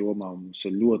sieviešu jomā mums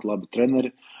ir ļoti labi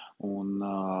treneri, un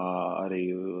arī,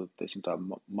 teiksim tā,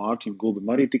 Mārķim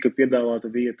Gulbim arī tika piedāvāta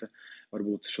vieta,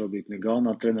 varbūt šobrīd ne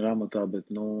galvenā trenera amatā,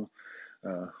 bet,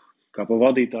 kā pa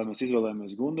vadītāju mēs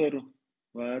izvēlējāmies Gundaru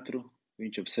Vētru,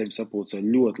 viņš ap sevi sapulcēja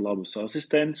ļoti labus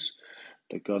asistentus,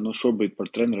 tā kā šobrīd par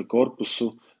treneru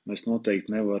korpusu mēs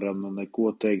noteikti nevaram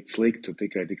neko teikt sliktu,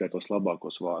 tikai tos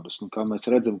labākos vārdus. Kā mēs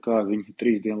redzam, kā viņi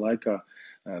 3 dienu laikā,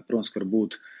 protams, ka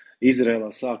varbūt Izrēlā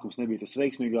sākums nebija tas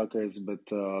veiksmīgākais,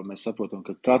 bet mēs saprotam,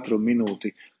 ka katru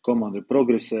minūti komanda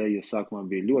progresēja, sākumā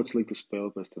bija ļoti slikta spēle,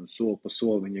 pēc tam soli pa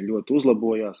soli viņa ļoti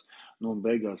uzlabojās, un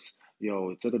beigās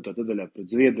jau 4. ceturdaļā pret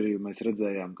Zviedriju mēs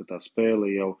redzējām, ka tā spēle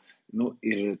jau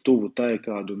ir tuvu tai,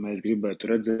 kādu mēs gribētu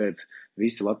redzēt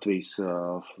visi Latvijas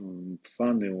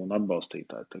fani un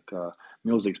atbalstītāji. Tā kā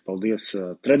milzīgs paldies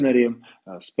treneriem,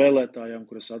 spēlētājiem,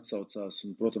 kuras atsaucās,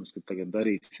 un, protams, ka tagad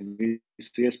darīsim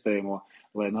visu iespējamo,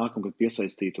 lai nākamgad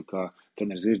piesaistītu, kā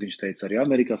treneris Zirdiņš teica, arī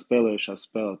Amerikā spēlējušās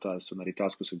spēlētājs, un arī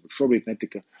tās, kas šobrīd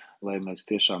netika, lai mēs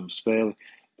tiešām spēli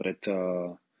pret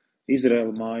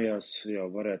Izraēlu mājās jau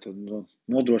varētu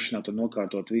nodrošināt un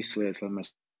nokārtot visas lietas, lai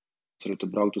mēs varētu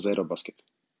braukt uz Eirobasketu.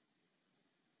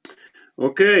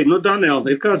 Ok, Daniel,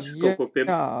 ir kāds kaut ko pie...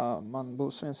 Jā, man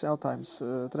būs viens jautājums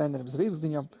trenerim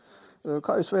Zvirgzdiņam.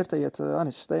 Kā jūs vērtējat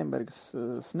Anises Steinbergas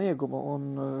sniegumu un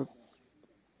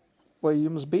vai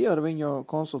jums bija ar viņu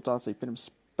konsultācija pirms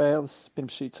spēles,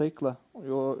 pirms šī cikla?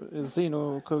 Jo es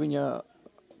zinu, ka viņa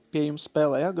pie jums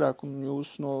spēlēja agrāk un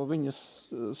jūs no viņas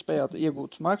spējāt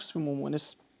iegūt maksimumu, un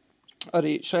es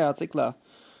arī šajā ciklā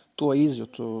to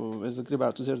izjūtu. Es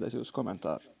gribētu dzirdēt jūsu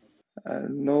komentāru.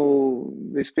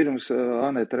 Vispirms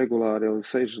Aneta regulāri jau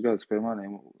 6 gadus pie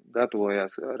maniem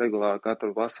gatavojās regulāri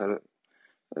katru vasaru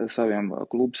saviem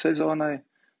klubu sezonai.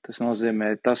 Tas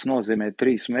nozīmē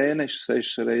 3 mēnešus,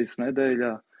 6 reizes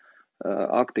nedēļā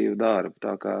aktīvu darbu.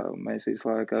 Tā kā mēs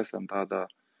visu laiku esam tādā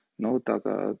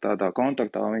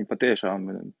kontaktā, viņi patiešām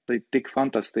tik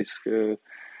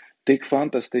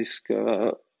fantastiski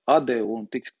atdevu un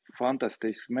tik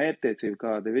fantastiski mērķtiecību,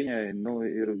 kāda viņai,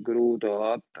 ir grūti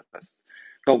atrast.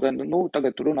 Kaut gan,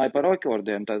 tagad runāju par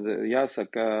rekordiem, tad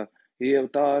jāsaka, Ieva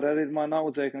Tāra arī ir mana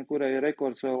audzēkne, kurai ir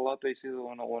rekords vēl Latvijas,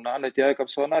 un Aneta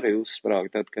Jēkabsona arī uzsprāga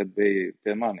tad, kad bija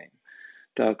pie maniem.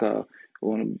 Tā kā,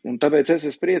 un tāpēc es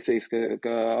esmu priecīgs,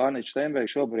 ka Anita Steinberga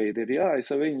šobrīd ir,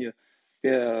 es ar viņu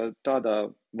pie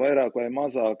tādā vairāk vai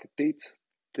mazāk tic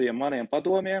tiem maniem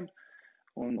padomiem,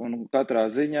 un katrā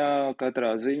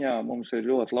ziņā mums ir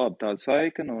ļoti laba tāda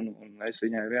saikne, un es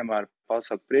viņai vienmēr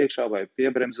pasaku priekšā vai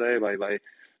piebremzēju vai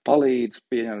palīdz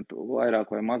pieņemt vairāk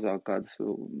vai mazāk kāds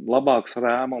labāks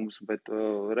rēmums, bet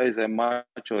reizēm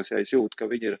mačos, ja es jūtu, ka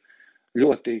viņi ir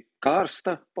ļoti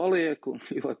karsta paliek un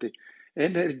ļoti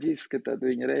enerģiska, tad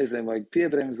viņa reizēm vajag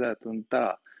piebremzēt un tā.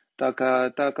 Tā kā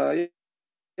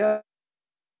jā,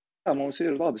 mums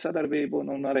ir laba sadarbība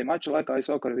un arī mača laikā es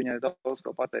vakar viņai daudz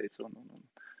ko pateicu. Un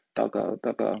tā kā.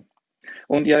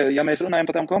 Un ja mēs runājam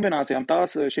par tām kombinācijām,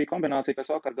 šī kombinācija, kas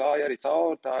vakar gāja arī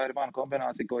cauri, tā ir mana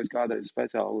kombinācija, ko es kādreiz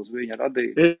speciāli uz viņa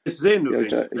radīju. Es zinu,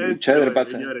 viņa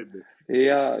 14.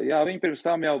 Jā, viņa pirms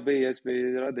tam jau bija, es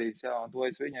biju radījis, jā, un to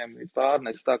es viņiem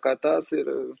pārnesu. Tā kā tās ir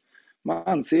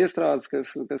manas iestrādes,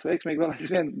 kas veiksmīgi vēl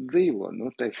aizvien dzīvo,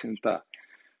 teiksim tā.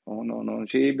 Un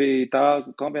šī bija tā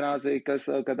kombinācija,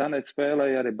 kad Anete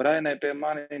spēlēja arī Brainē pie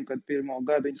maniem, kad pirmo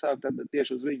gadu viņi sāk, tad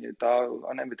tieši uz viņu tā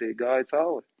nemitīgi gāja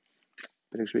cauri.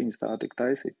 Priekš viņas tā tik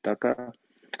taisīt. Tā kā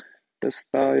tas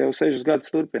tā jau 6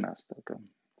 gadus turpinās. Tā kā.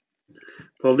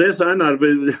 Paldies, Ainār,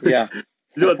 bet jā.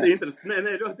 ļoti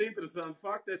interesanti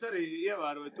fakti. Es arī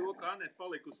ievēroju to, ka Anete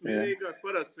palikusi mierīgāk.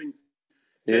 Parasti viņi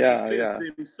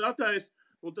 4 satais,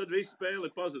 un tad visu spēli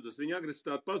ir pazudusi. Viņa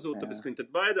agresivitāte pazūd, tāpēc, ka viņi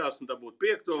tad baidās un dabūt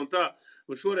 5. un tā.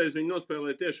 Un šoreiz viņi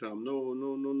nospēlēja tiešām,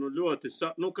 ļoti,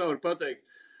 kā var pateikt,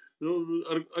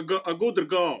 ar gudru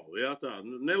galvu, jā, tā,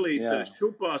 nelīteris,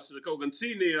 čupās, kaut gan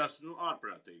cīnījās,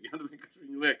 ārprātīgi, jā,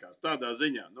 viņi liekas tādā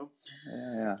ziņā,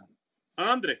 Jā.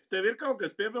 Andri, tev ir kaut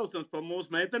kas piebilstams par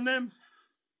mūsu meitenēm?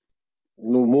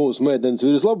 Mūsu meitenes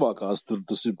ir vislabākās,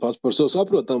 tas ir pats par sevi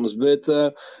saprotams, bet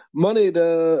man ir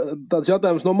tāds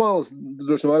jautājums no malas,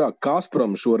 droši vairāk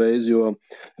Kasparam šoreiz, jo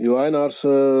Ainārs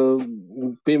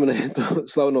pieminēja to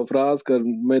slaveno frāzi, ka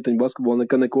meiteņu basketbolu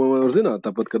neko var zināt,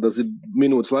 tāpat, ka tas ir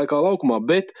minūtes laikā laukumā,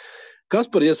 bet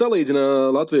Kaspar, ja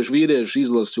salīdzina latviešu vīriešu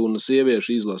izlasi un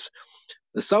sieviešu izlasi,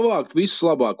 savākt visus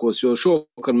labākos, jo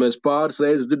šokar mēs pāris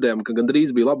reizes dzirdējām, ka gandrīz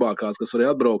bija labākās, kas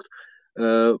varēja atbraukt.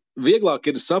 Vieglāk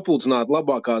ir sapulcināt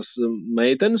labākās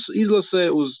meitenes izlasē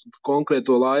uz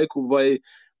konkrēto laiku vai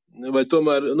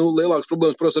tomēr lielāks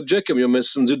problēmas, protams, ar džekiem, jo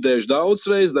mēs esam dzirdējuši daudz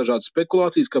reizes dažādas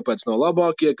spekulācijas, kāpēc nav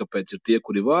labākie, kāpēc ir tie,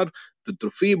 kuri var, tad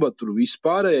tur FIBA, tur viss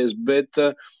pārējais, bet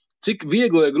cik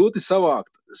viegli vai grūti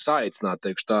saaicināt,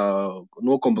 teikšu tā,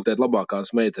 nokomplektēt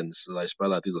labākās meitenes, lai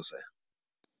spēlētu izlasē?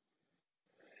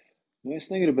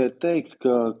 Es negribētu teikt,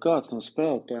 ka kāds no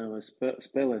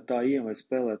spēlētājiem vai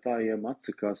spēlētājiem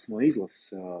atsakās no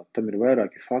izlases. Tam ir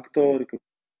vairāki faktori, ka,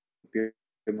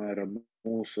 piemēram,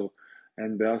 mūsu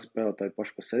NBA spēlētāji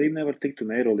paši par sevi nevar tikt,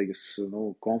 un Eirolīgas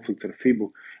konflikts ar FIBU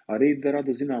arī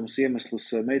rada zināmus iemeslus.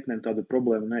 Meitenēm tāda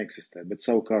problēma neeksistē, bet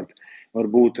savukārt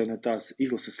varbūt ne tās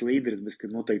izlases līderis, bet ka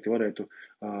noteikti varētu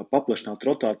paplašināt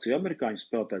rotāciju amerikāņu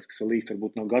spēlētājs, kas vēl īsti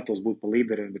varbūt nav gatavs būt par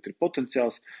līderiem, bet ir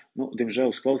potenciāls. Diemžēl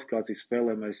uz kvalifikācijas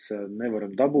spēlē mēs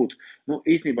nevaram dabūt.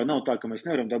 Īstenībā nav tā, ka mēs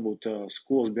nevaram dabūt.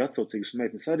 Skolas bija atsaucīgas,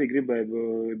 meitenes arī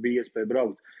bija iespēja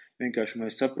braukt. Vienkārši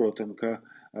mēs saprotam, ka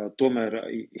tomēr,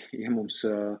 ja mums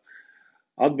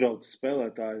atbrauc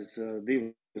spēlētājs 2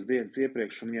 dienas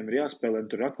iepriekš un viņiem ir jāspēlē, un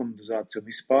tur ir aklimatizācija un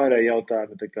vispārēji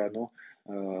jautājumi, tā kā,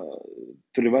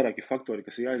 tur ir vairāki faktori,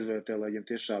 kas ir jāizvērtē, lai viņiem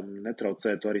tiešām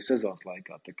netraucētu arī sezonas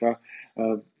laikā. Tā kā,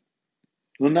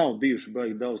 nav bijuši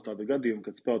baigi daudz tādu gadījumu,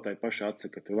 kad spēlētāji paši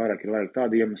atsaka. Tur vairāk ir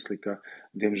tādi iemesli, ka,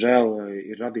 diemžēl,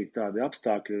 ir radīti tādi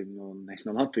apstākļi, nevis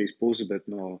no Latvijas puses, bet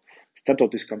no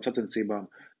starptautiskām sacensībām,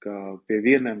 ka pie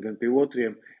vieniem, gan pie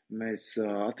otriem mēs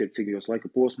attiecīgajos laika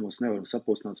posmos nevaram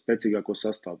sapulcināt spēcīgāko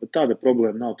sastāvu. Bet tāda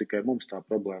problēma nav tikai mums, tā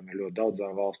problēma ir ļoti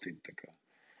daudzām valstīm. Tā kā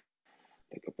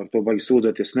par to baigi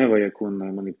sūdzēties nevajag, un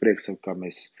man ir prieks, ka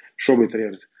mēs šobrīd arī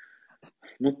ar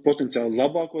potenciāli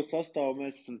labāko sastāvu,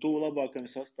 mēs esam tuvu labākajam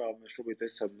sastāvam, mēs šobrīd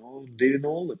esam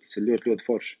 2-0, tas ir ļoti, ļoti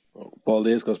forši.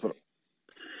 Paldies, Kaspar.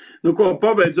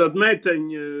 Pabeidzot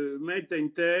meiteņu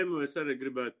tēmu, es arī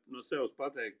gribētu no sevis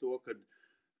pateikt to,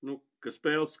 ka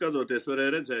spēles skatoties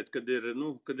varēja redzēt, kad ir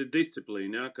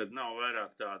disciplīna, kad nav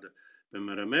vairāk tāda,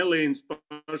 piemēram, Elīnas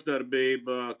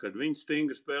pašdarbība, kad viņi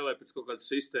stingri spēlē pēc kaut kādas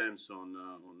sistēmas,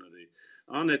 un arī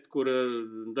Anete, kura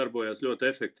darbojās ļoti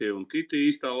efektīvi, un Kiti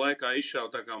īstā laikā izšāva,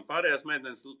 tā kā un pārējās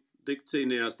meitenes tik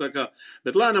cīnījās, tā kā,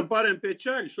 bet lēnām pārējām pie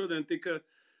čaļu,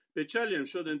 pie čaļiem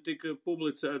šodien tika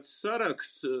publicēts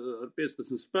saraksts ar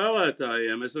 15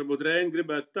 spēlētājiem. Es varbūt, Reini,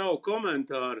 gribētu tavu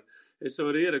komentāru. Es jau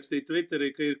arī ierakstīju Twitterī,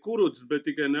 ka ir Kuruds, bet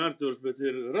tikai ne Arturs, bet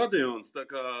ir Radions. Tā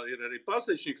kā ir arī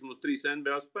Pasečniks, mums 3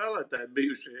 NBA spēlētāji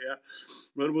bijušie. Ja?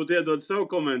 Varbūt iedod savu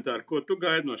komentāru, ko tu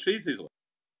gaidi no šīs izlases.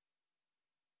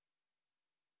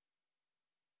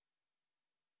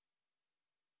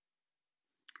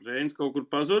 Reinis kaut kur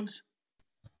pazudis?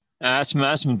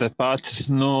 Esmu tepat.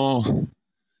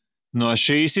 No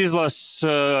šīs izlases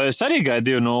es arī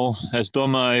gaidu 2-0. Es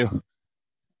domāju,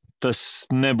 tas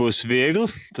nebūs viegli.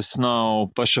 Tas nav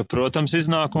pašaprotams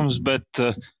iznākums, bet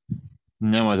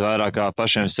ņemot vērā, kā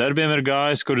pašiem serbiem ir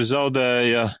gājis, kuri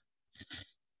zaudēja.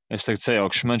 Es tagad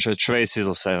sajaukšu, man šeit Šveices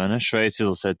izlasē, vai ne? Šveices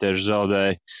izlasē tieši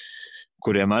zaudēja,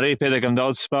 kuriem arī pietiekami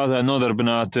daudz spēlētāju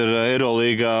nodarbināti ir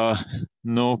Eirolīgā.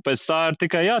 Pēc tā ir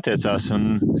tikai jātiecās,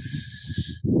 un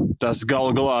tas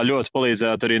galu galā ļoti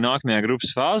palīdzētu arī nākamajā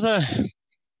grupas fāzē.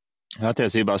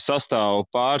 Attiecībā sastāvu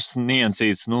pāris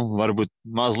niansīts, varbūt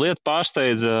mazliet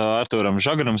pārsteidza Artūram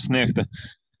Žagaram sniegta,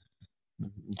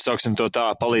 sauksim to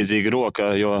tā, palīdzīga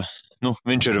roka, jo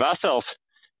viņš ir vesels.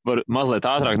 Var mazliet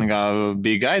ātrāk nekā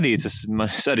bija gaidīts.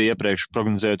 Es arī iepriekš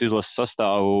prognozējot izlases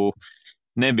sastāvu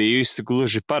nebija īsti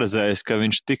gluži paredzējis, ka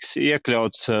viņš tiks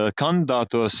iekļauts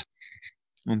kandidātos,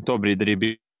 un tobrīd arī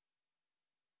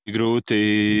bija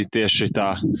grūti tieši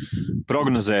tā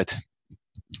prognozēt,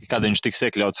 kad viņš tiks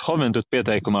iekļauts Juventud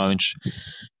pieteikumā. Viņš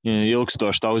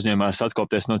ilgstoši tā uzņēmās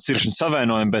atkopties no cirkšņa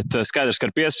savainojuma, bet skaidrs, ka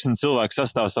ar 15 cilvēku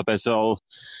sastāvs, tāpēc vēl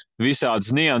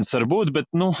visādas nianses var būt, bet,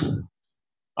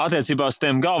 attiecībā uz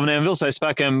tiem galvenajiem vilcēju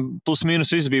spēkiem plus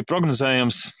mīnus viss bija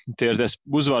prognozējams. Tie ir tie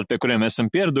uzvārdi, pie kuriem mēs esam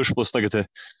pieraduši, plus tagad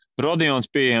Rodions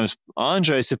pieejams,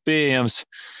 Andžejs ir pieejams,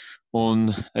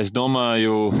 un es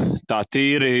domāju, tā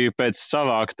tīri pēc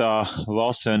savāktā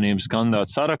valsts savienības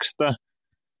kandidāta saraksta,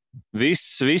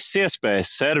 viss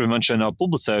iespējas. Serbi man šeit nav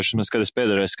publicējuši, kad es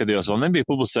pēdējais skatījos, vēl nebija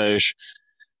publicējuši.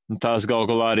 Tās galu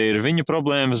galā arī ir viņu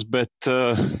problēmas, bet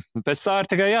pēc tā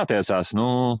ir tikai jātiecās.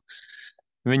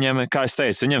 Viņiem, kā es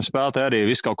teicu, viņiem spēlētāji arī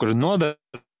visu kaut kur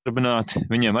nodarbināti.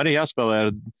 Viņiem arī jāspēlē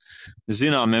ar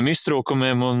zināmiem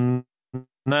iztrūkumiem, un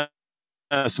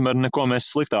neesam ar neko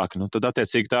mēs sliktāki. Tad,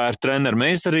 attiecīgi, tā ir treneru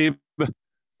meistarība.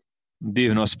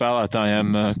 2 no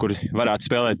spēlētājiem, kuri varētu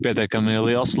spēlēt pietiekami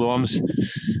liels lomas.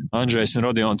 Andžejs un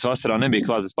Rodions vasarā nebija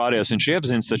klāt, bet pārējās viņš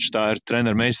iepazīst, taču tā ir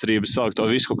treneru meistarība salikt to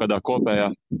visu kādā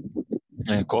kopējā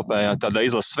tādā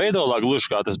izlases veidolā, gluži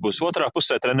kā tas būs otrā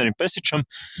pusē trenerim Pesičam,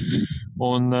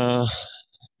 un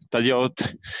tad jau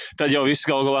viss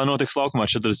galu galā notiks laukumā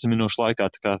 40 minūšu laikā,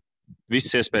 tā kā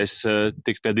visas iespējas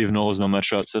tikt pie 2-0 nomēr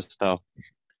šādu sastāvu.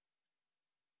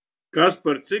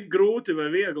 Kaspar, cik grūti vai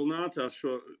viegli nācās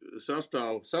šo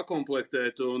sastāvu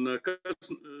sakomplektēt, un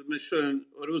kas mēs šodien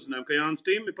var uzzināt, ka Jānis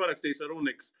Timmi parakstīs ar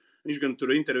Uniks, viņš gan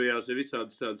tur intervijās ir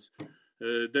visādas tādas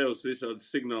devis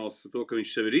visādas signālus par to, ka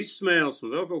viņš sev ir izsmēlis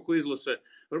un vēl kaut ko izlasē.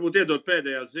 Varbūt iedot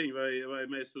pēdējās ziņu, vai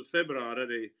mēs uz februāru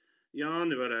arī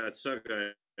Jāni varētu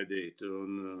sagaidīt.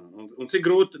 Un cik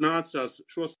grūti nācās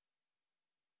šos?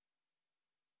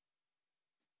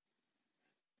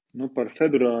 Par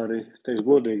februāri, teiks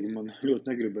godīgi, man ļoti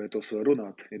negribēja tos vēl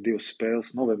runāt. Ir 2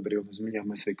 spēles novembrī, un uz viņām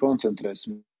mēs arī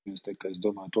koncentrēsimies. Es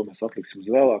domāju, to mēs atliksim uz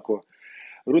vēlāko.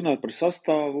 Runāt par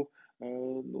sastāvu.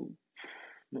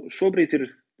 Šobrīd ir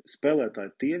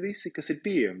spēlētāji tie visi, kas ir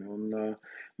pieejami, un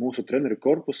mūsu treneru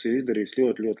korpus ir izdarījis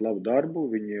ļoti, ļoti labu darbu.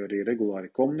 Viņi arī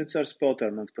regulāri komunicē ar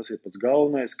spēlētājiem. Tas ir pats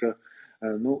galvenais, ka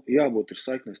jābūt ir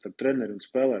saiknēs starp treneri un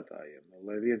spēlētājiem,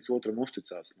 lai viens otram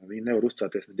uzticās. Viņi nevar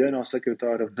uzticēties ne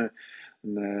ģenerālsekretāram,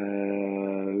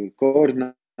 ne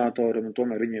koordinātoram, un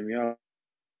tomēr viņiem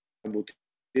jābūt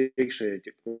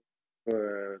iekšēji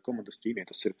komandas ķīmijai.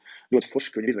 Tas ir ļoti forši,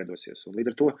 ka viņi izveidosies. Un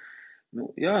līdz ar to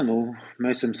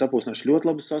mēs esam sapulcinājuši ļoti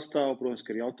labu sastāvu. Protams,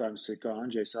 ka jautājums ir, kā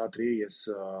Andžejs ātri ies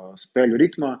spēļu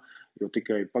ritmā, jo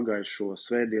tikai pagājušo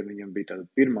svētdienu viņam bija tāda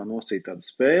pirmā nosacīta tāda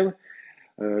spēle.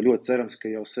 Ļoti cerams, ka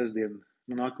jau sestdien,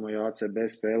 nākamajā ACB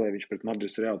spēlē viņš pret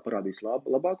Madrides Reāli parādīs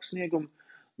labāku sniegumu.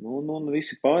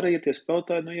 Visi pārējie tie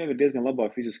spēlētāji jau ir diezgan labā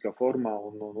fiziskā formā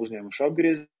un uzņēmuši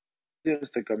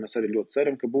apgriezienus. Tā kā mēs arī ļoti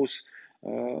ceram, ka būs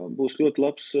ļoti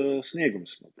labs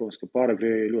sniegums. Protams, ka pārāk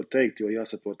ļoti teikt, jo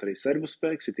jāsaprot arī serbu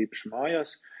spēks, ir īpaši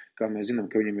mājās, kā mēs zinām,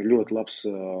 ka viņam ir ļoti labs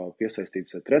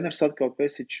piesaistīts treneris atkal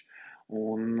Pesičs,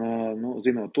 un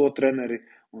zinot to treneri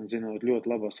un zinot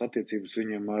ļoti labās attiecības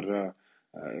viņam ar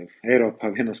Eiropā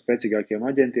vienu no spēcīgākajiem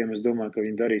aģentiem, es domāju, ka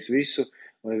viņi darīs visu,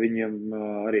 lai viņiem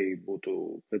arī būtu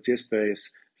pēc iespējas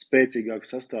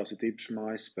spēcīgāks sastāvs, ir īpaši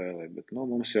mājas spēlē. Bet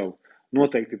mums jau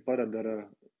noteikti paradara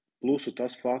plusu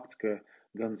tas fakts, ka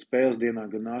gan spēles dienā,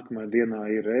 gan nākamajā dienā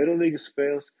ir Eirolīgas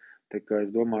spēles, tā kā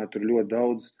es domāju, tur ļoti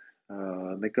daudz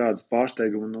nekādas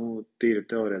pārsteigumu, tīri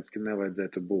teorētiski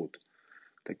nevajadzētu būt.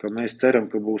 Tā kā mēs ceram,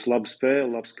 ka būs laba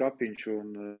spēle, labs kapiņš un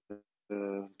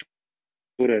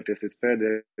turēties līdz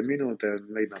pēdējai minūtē un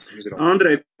mēģināsim izraut.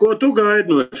 Andrej, ko tu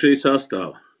gaidi no šī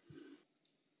sastāva?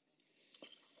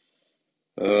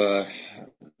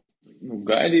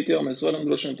 gaidīt jau mēs varam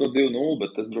droši vien to 2-0,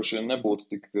 bet es droši vien nebūtu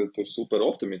tik super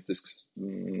optimistisks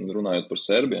runājot par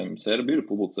serbiem. Serbi ir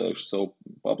publicējuši savu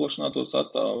paplašināto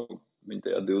sastāvu. Viņi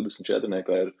tajā 24.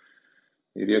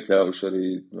 ir iekļāvuši arī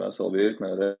veselu virkni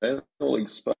ar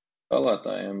Eurolīgas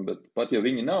spēlētājiem, bet pat ja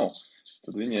viņi nav,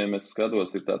 tad viņiem, es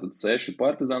skatos, ir tātad 6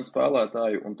 Partizāna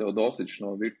spēlētāji un Teodosičs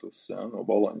no Virtus, no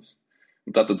Boloņas.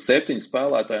 Un tātad 7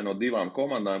 spēlētāji no 2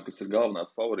 komandām, kas ir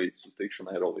galvenās favorītas uz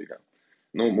tikšanu Eurolīgā.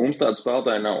 Mums tādu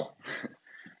spēlētāju nav.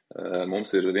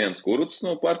 Mums ir viens Kurucs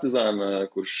no Partizāna,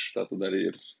 kurš tātad arī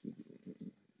ir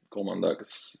komandā,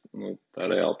 kas tā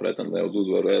reāli pretendē uz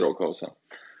uzvaru Eirokausā.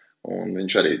 Un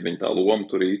viņš arī, viņa tā loma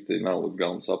tur īsti nav līdz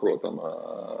galam saprotama,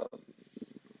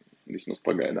 vismaz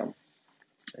pagaidām.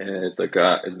 Tā kā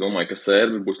es domāju, ka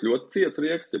serbi būs ļoti ciets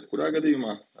rieksts, jebkurā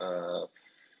gadījumā.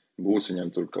 Būs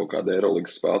viņam tur kaut kāda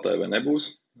Eurolīgas spēlētāja vai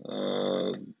nebūs.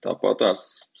 Tāpat tās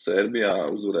Serbijā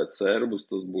uzvarēt serbus,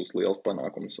 tas būs liels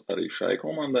panākums arī šai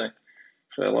komandai,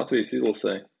 šai Latvijas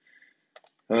izlasē.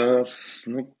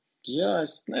 Jā,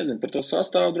 es nezinu, par to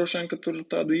sastāvu droši vien, ka tur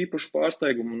tādu īpašu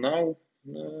pārsteigumu nav.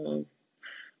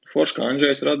 Forši, ka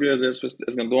Andžejs ir atgriezies,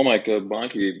 es gan domāju, ka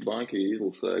Banki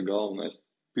izlasē galvenais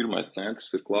pirmais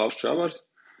centrs ir Klaus Čavars,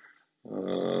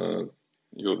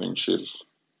 jo viņš ir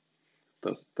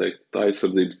tas teikt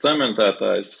aizsardzības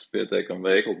cementētājs, pietiekami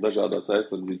veikls dažādās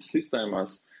aizsardzības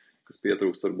sistēmās, kas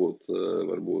pietrūkst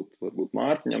varbūt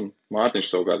Mārtiņam.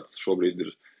 Mārtiņš savukārt šobrīd ir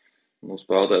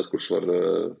spēlētājs, kurš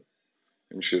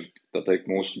viņš ir, tā teikt,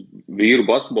 mūsu vīru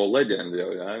basketbola leģenda jau,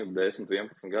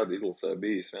 10-11 gadu izlasē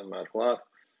bijis vienmēr klāt.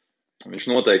 Viņš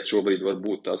noteikti šobrīd var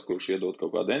būt tas, kurš iedod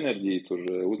kaut kādu enerģiju, tur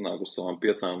uznāk uz savām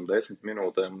 5-10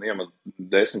 minūtēm un iemet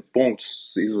 10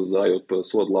 punktus, izvazājot pa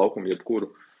sodu laukumu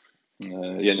jebkuru,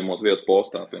 ieņemot vietu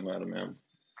postā, piemēram,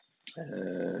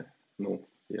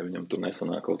 ja viņam tur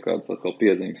nesanāk kaut kādas atkal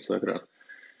piezīmes sakrāt.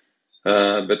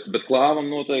 Bet Klāvam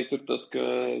noteikti ir tas, ka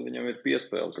viņam ir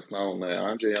piespēle, kas nav ne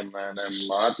Andžejam, ne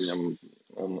Mārtiņam,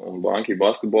 un Banki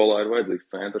basketbolā ir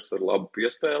vajadzīgs centrs ar labu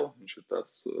piespēli. Viņš ir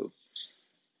tāds,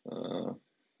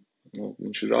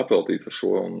 viņš ir apveltīts ar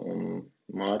šo, un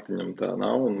Mārtiņam tā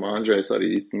nav, un Andžejs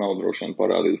arī nav droši vien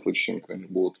parādījis līdz šim, ka viņš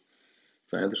būtu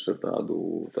centrs ar tādu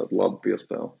labu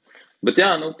piespēli. Bet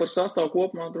jā, par sastāvu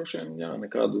kopumā droši vien,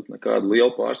 nekādu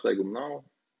lielu pārsteigumu nav.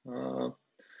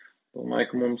 Domāju,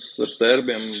 ka mums ar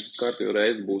serbiem kārtīgi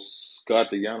reizi būs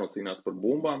kārtīgi jānocīnās par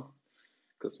bumbām,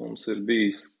 kas mums ir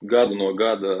bijis gadu no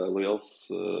gada liels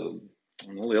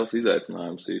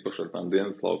izaicinājums, īpaši ar tām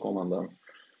Dienvidslavu komandām.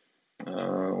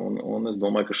 Un es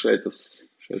domāju, ka šeit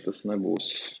tas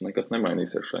nebūs, nekas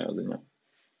nemainīsies šajā ziņā.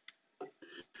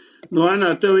 Ainā,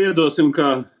 tev iedosim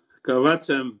kā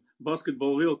vecam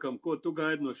basketbola vilkam, ko tu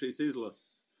gaidi no šīs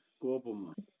izlases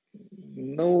kopumā?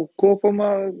 Kopumā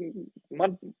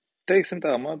man, teiksim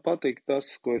tā, man patīk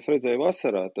tas, ko es redzēju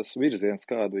vasarā, tas virziens,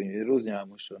 kādu viņi ir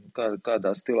uzņēmuši un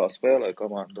kādā stilā spēlē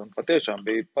komandu. Un patiešām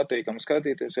bija patīkami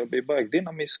skatīties, jo bija baigi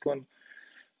dinamiski un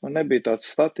nebija tāds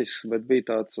statisks, bet bija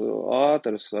tāds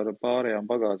ātrs ar pārējām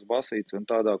bagāts basīts un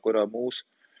tādā, kurā mūsu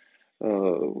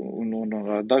un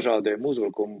ar dažādiem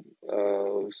uzbrukumu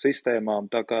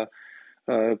sistēmām, tā kā,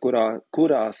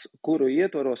 kuru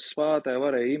ietvaros spēlētāji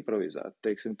varēja improvizēt,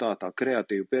 teiksim tā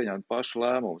kreatīvi pieņemt pašu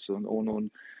lēmumus.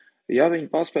 Un ja viņi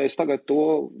paspējas tagad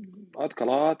to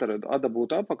atkal ātri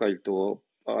atdabūt apakaļ to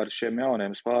ar šiem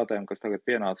jauniem spēlētājiem, kas tagad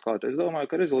pienāca klāt, es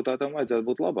domāju, ka rezultātam vajadzētu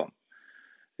būt labam.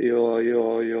 Jo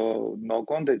no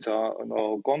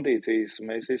kondīcijas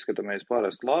mēs izskatāmies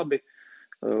parasti labi.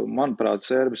 Manuprāt,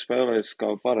 serbi spēlēs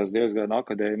kā parasti diezgan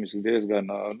akadēmiski, diezgan,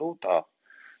 tā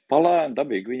palēni,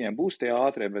 dabīgi viņiem būs tie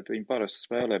ātrie, bet viņi parasti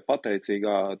spēlē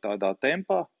pateicīgā tādā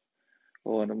tempā,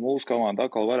 un mūsu komanda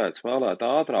atkal varētu spēlēt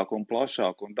ātrāk un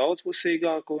plašāk un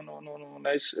daudzpusīgāk, un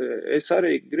es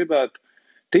arī gribētu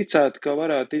ticēt, ka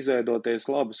varētu izveidoties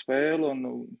laba spēle,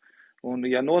 un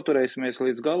ja noturēsimies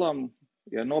līdz galam,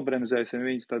 ja nobremzēsim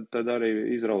viņus, tad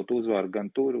arī izraut uzvaru gan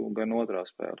tur, gan otrā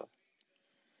spēlē.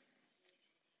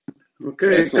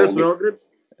 Okay, kas vēl grib?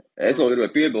 Es vēl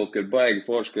gribēju piebilst, ka ir baigi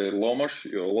forši, ka ir Lomašs,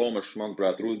 jo Lomašs,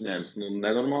 manuprāt, ir uzņēmis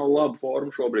nenormāli labu formu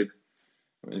šobrīd.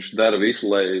 Viņš dara visu,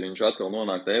 lai viņš atkal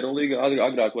nonāktu Eirolīgā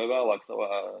agrāk vai vēlāk savā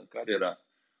karjerā.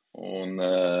 Un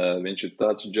viņš ir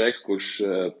tāds džeks,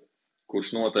 kurš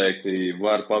noteikti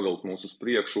var pavilkt mūs uz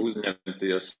priekšu,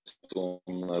 uzņemties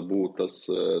un būt tas,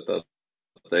 tā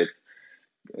teikt,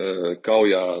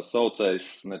 kaujā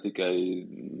saucējs ne tikai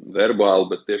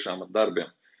verbāli, bet tiešām ar darbiem.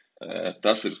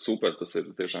 Tas ir super,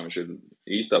 tiešām viņš ir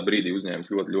īstā brīdī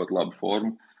uzņēmis ļoti, ļoti labu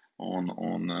formu,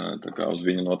 un tā kā uz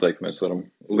viņu noteikti mēs varam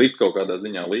likt kaut kādā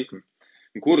ziņā likmi.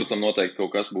 Kurucam noteikti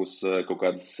kaut kas būs, kaut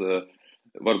kādas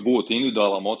varbūt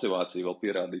individuālā motivācija vēl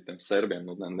pierādīt tiem serbiem.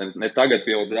 Nu, ne tagad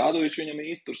pie Obradoviča viņam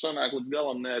īsti tur sanāk līdz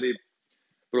galam, ne arī,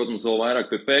 protams, vēl vairāk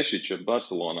pie Pešiča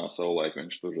Barcelonā savulaik.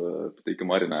 Viņš tur tika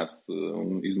marinēts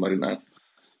un izmarinēts.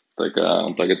 Tā kā,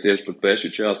 un tagad tieši pret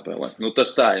Pešiču jāspēlē. Nu,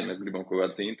 tas tā, ja mēs gribam kaut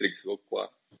kādas intrigas vilkt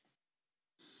klāt.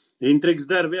 Intrigas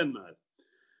der vienmēr.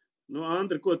 Nu,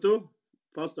 Andri, ko tu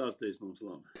pastāstīsi mums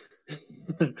labi?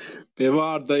 Pie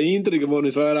vārda intriga man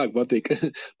visvairāk patīk.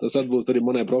 Tas atbilst arī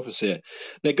manai profesijai.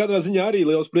 Katrā ziņā arī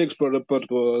liels prieks par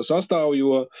to sastāvu,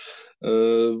 jo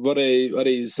varēja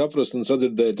arī saprast un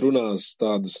sadzirdēt runās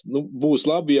tādas, nu, būs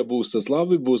labi, ja būs tas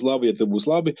labi, būs labi, ja te būs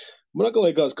labi. Man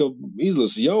liekas, ka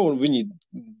izlasi jauni, viņi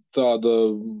tāda,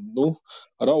 nu,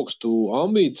 ar augstu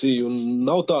ambīciju un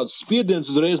nav tāds spiediens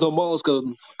uzreiz no malas,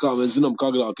 kā mēs zinām, kā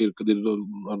agrāk ir, kad ir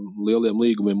ar lieliem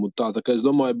līgumiem un tā kā es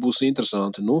domāju, būs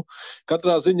interesanti. Nu,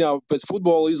 katrā ziņā pēc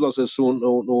futbola izlases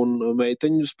un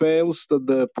meiteņu spēles, tad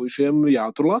puišiem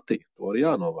jātur latī, to arī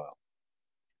jānovēl.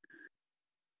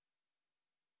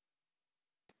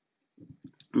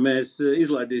 Mēs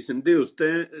izlaidīsim divas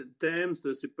tēmas,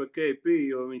 tas ir pa KP,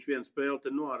 jo viņš vienu spēli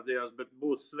te noārdījās, bet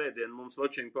būs svētdien, mums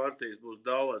watching partijas būs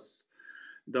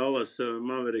Dallas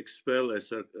Mavericks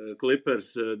spēlēs ar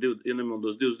Clippers, ja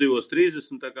nemaldos,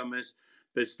 22:30, tā kā mēs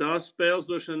pēc tās spēles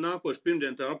došana nākošu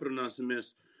pirmdien tā aprunāsim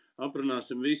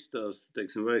visu tās,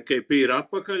 teiksim, vai KP ir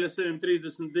atpakaļ ar saviem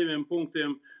 32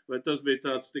 punktiem, vai tas bija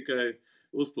tāds tikai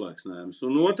uzplēksnējums.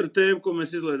 Un otra tēma, ko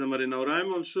mēs izlaidām arī nav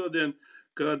Raimonds šodien,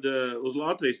 kad uz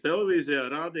Latvijas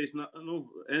televīzijā rādīs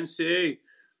NCAA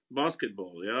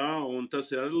basketbolu, jā, un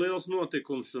tas ir arī liels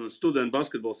notikums, un studentu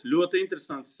basketbols ļoti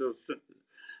interesants,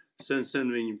 sen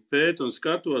viņi pēt un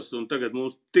skatos, un tagad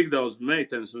mums tik daudz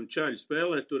meitenes un čaļi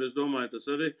spēlē, tur es domāju,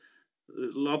 tas arī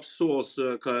labs solis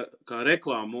kā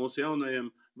reklāma mūsu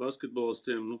jaunajiem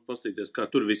basketbolistiem, pastīties, kā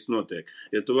tur viss notiek.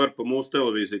 Ja tu vari pa mūsu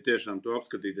televīziju tiešām to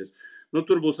apskatīties.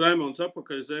 Tur būs Raimonds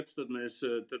apakaļ zeps, tad mēs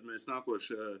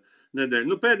nākošu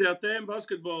nedēļu. Pēdējā tēma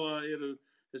basketbolā ir,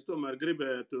 es tomēr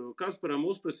gribētu Kasparam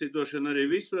uzprasīt, došana arī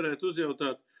visu varētu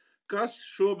uzjautāt, kas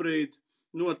šobrīd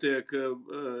notiek,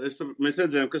 mēs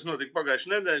redzējām, kas notika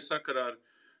pagājušajā nedēļā sakarā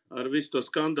ar visu to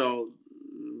skandālu,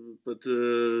 pat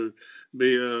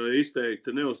bija izteikta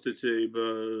neusticība,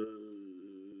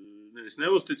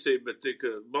 bet tika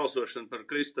balsošana par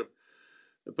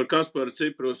Kasparu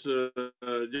Ciprus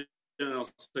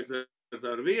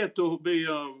ģenerālsekretāru vietu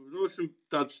bija,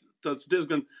 tāds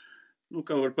diezgan,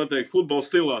 kā var pateikt, futbola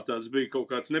stilā tāds bija kaut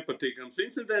kāds nepatīkams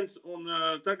incidents, un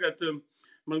tagad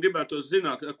man gribētos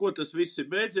zināt, ko tas viss ir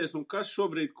beidzies, un kas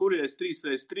šobrīd kuries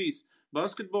 3x3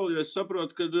 basketbolu, jo es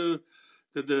saprotu, kad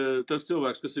tas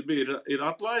cilvēks, kas ir bijis, ir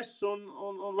atlaists, un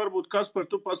varbūt Kaspar,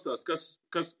 tu pastāst,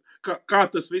 kā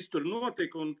tas viss tur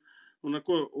notika, un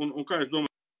kā es domāju.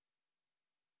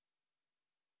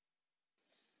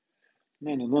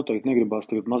 Nē, noteikti negribās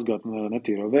tagad mazgāt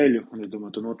netīro veļu, un es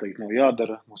domāju, to noteikti nav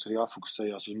jādara. Mums ir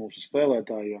jāfokusējās uz mūsu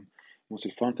spēlētājiem. Mums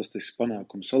ir fantastisks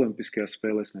panākums olimpiskajās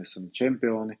spēlēs, mēs esam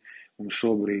čempioni, un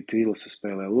šobrīd izlase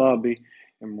spēlē labi.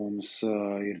 Mums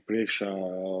ir priekšā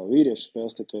vīriešu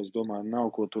spēles, tā kā es domāju,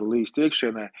 nav ko tur līst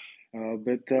iekšienē,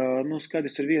 bet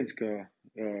skaidrs ir viens,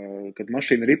 kad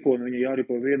mašīna ripo, viņa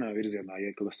jāripo vienā virzienā, ja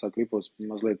kaut kas sāk ripot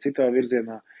mazliet citā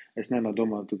virzienā, es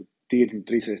nedomāju tīri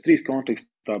 3x3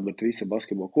 kontekstā, bet visa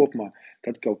basketbola kopumā,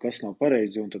 tad kaut kas nav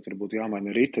pareizi, un tad varbūt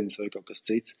jāmaina ritenis vai kaut kas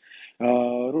cits.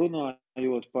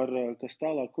 Runājot par, kas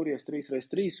tālāk kuries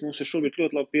 3x3, mums ir šobrīd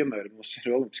ļoti labi piemēri. Mums ir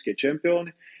olimpiskie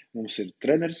čempioni, mums ir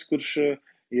treneris, kurš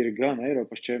ir gan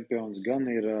Eiropas čempions, gan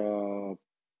ir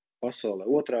pasaulē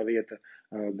otrā vieta,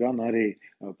 gan arī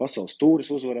pasaules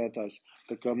tūres uzvarētājs.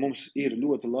 Tā kā mums ir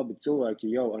ļoti labi cilvēki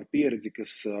jau ar pieredzi,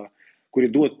 kuri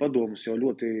dod padomus jau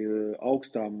ļoti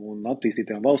augstām un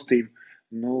attīstītām valstīm.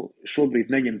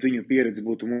 Šobrīd neņemt viņu pieredzi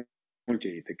būtu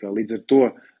muļķīgi. Līdz ar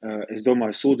to, es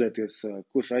domāju, sūdzēties,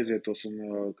 kurš aizvietos un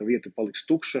ka vieta paliks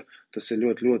tukša, tas ir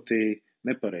ļoti, ļoti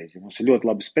nepareizi. Mums ir ļoti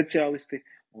labi speciālisti,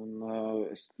 un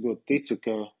es ļoti ticu,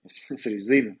 ka es arī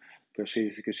zinu, ka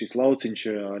šis lauciņš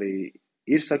arī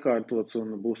ir sakārtots un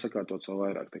būs sakārtots vēl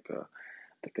vairāk. Tā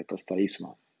kā tas tā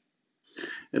īsumā.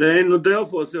 Rein,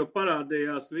 Delfos jau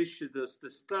parādījās viss tas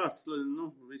stāsts,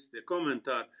 visi tie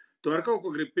komentāri. Tu ar kaut ko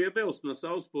gribi piebilst no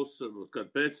savas puses, varbūt, kad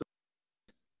pēc?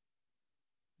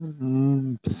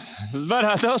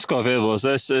 Varētu daudz ko piebilst.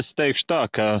 Es teikšu tā,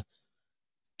 ka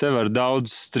te var daudz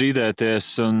strīdēties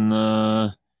un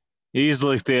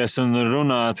izlikties un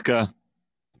runāt, ka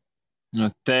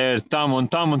te ir tam un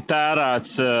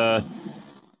tērēts,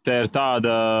 te ir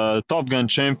tāda Top Gun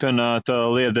čempionāta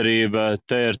liederība,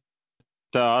 te ir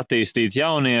tā attīstīt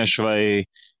jaunieši, vai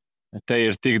te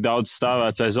ir tik daudz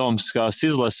stāvēts aiz olimpiskās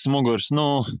izlases muguras.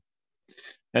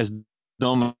 Es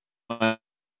domāju,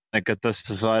 ka tas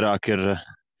vairāk ir.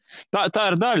 Tā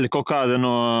ir daļa kaut kāda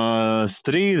no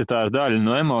strīda, tā ir daļa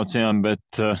no emocijām, bet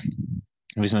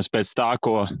vismaz pēc tā,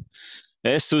 ko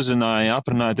es uzzināju,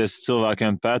 aprunājoties ar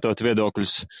cilvēkiem, pētot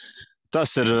viedokļus,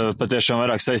 tas ir patiešām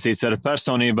vairāk saistīts ar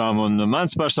personībām un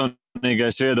mans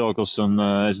personīgais viedoklis. Un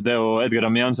es devu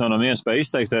Edgaram Jansonam iespēju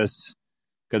izteikties,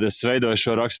 kad es veidoju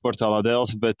šo rakstu portālā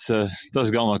Delfi, bet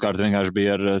tas galvenokārt vienkārši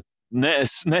bija ar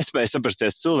nespēju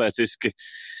saprasties cilvēciski.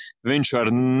 Viņš var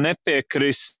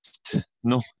nepiekrist,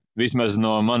 vismaz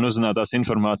no man uzzinātās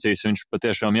informācijas, viņš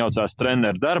patiešām jaucās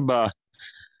treneru darbā.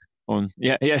 Un,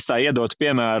 ja es tā iedotu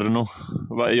piemēru,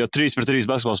 jo 3-3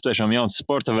 basketbols tiešām jauns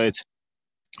sporta veids,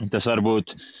 tas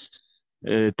varbūt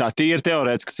tā tīri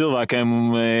teorētiski cilvēkiem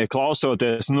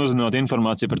klausoties un uzzinot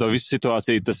informāciju par to visu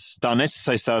situāciju, tas tā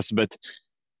nesasaistās, bet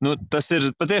tas ir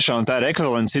patiešām tā ir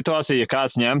ekvivalenta situācija, ja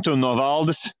kāds ņemtu no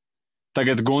valdes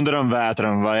tagad Gundaram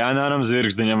Vētram vai Aināram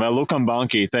Zvirgzdiņam vai Lukam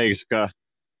Bankī teiktu, ka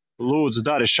lūdzu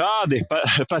dari šādi,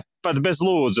 pat bez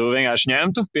lūdzu vienkārši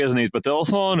ņemtu, piezvanītu pa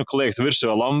telefonu, kliektu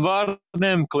virsū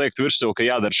lamvārdiem, kliektu virsū, ka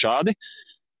jādara šādi.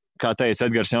 Kā teica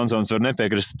Edgars Jansons, var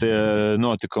nepiekrist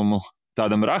notikumu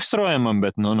tādam raksturojumam,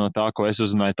 bet no tā, ko es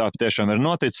uzzināju, tā patiešām ir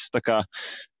noticis. Tā kā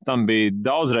tam bija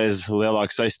daudzreiz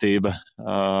lielāka saistība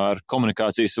ar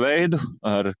komunikācijas veidu,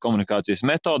 ar komunikācijas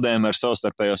metodēm, ar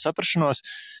savstarpējo saprašanos.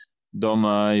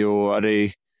 Domāju,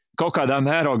 arī kaut kādā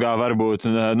mērogā varbūt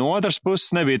no otras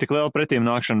puses nebija tik liela pretīm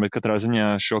nākšana, bet katrā ziņā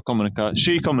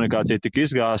šī komunikācija tika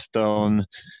izgāsta un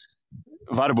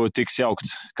varbūt tiks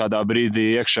jaukts kādā brīdī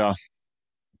iekšā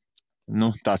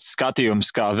tāds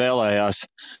skatījums, kā vēlējās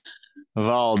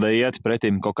valde iet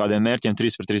pretim kaut kādiem mērķiem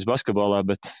 3-3 basketbolā,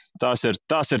 bet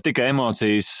tās ir tikai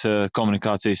emocijas,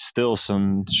 komunikācijas stils,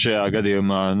 un šajā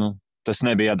gadījumā tas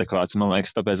nebija adekvāts, man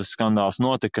liekas, tāpēc tas skandāls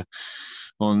notika.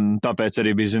 Un tāpēc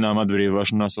arī bija zināma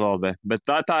atbrīvošanās valdē. Bet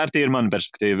tā ir tīri mana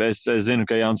perspektīva. Es zinu,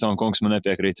 ka Jansona kungs man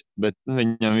nepiekrīt, bet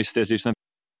viņam visas tiesības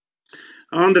nepiekrīt.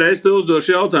 Andrej, es te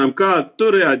uzdošu jautājumu, kā tu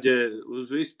reaģē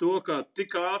uz visu to, kā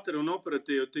tik ātri un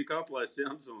operatīvi tika atlaists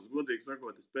Jansons? Godīgi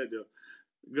sakot, es pēdējo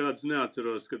gadus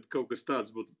neatceros, kad kaut kas tāds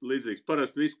būtu līdzīgs.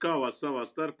 Parasti viss kāvās savā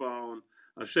starpā, un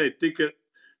šeit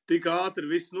tik ātri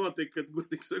viss notika, kad,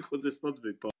 godīgi sakot, es pats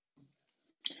biju pār.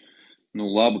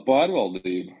 Laba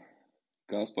pārvaldība.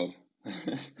 Kaspar.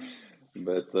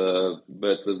 bet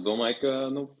es domāju, ka,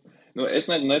 es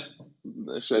nezinu, es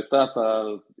šajā stāstā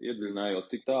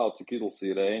iedziļinājos tik tālu, cik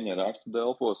izlasīja Reiņa rakstu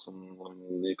Delfos, un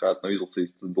ja kāds nav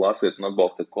izlasījis, tad lasiet un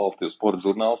atbalstiet kvalitatīvu sporta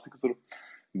žurnālistiku tur.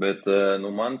 Bet,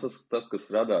 man tas, kas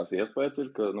radās iespējas,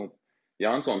 ir, ka,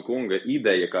 Jansona kunga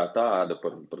ideja kā tāda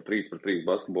par 3-3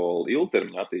 basketbolu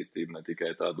ilgtermiņa attīstību, ne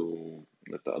tikai tādu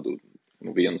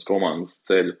vienas komandas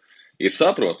ceļu, ir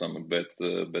saprotama, bet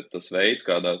tas veids,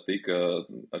 kādā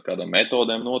ar kādām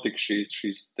metodēm notika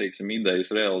šīs teiksim,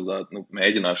 idejas realizēt,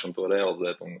 mēģināšana to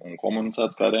realizēt un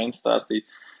komunicēt, kā Reinis stāstīja,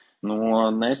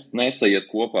 nesaiet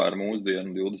kopā ar mūsdienu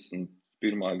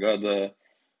 21. gada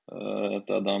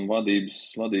tādām vadības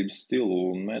stilu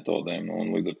un metodēm.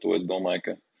 Un līdz ar to es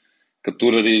domāju, ka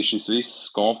tur arī šis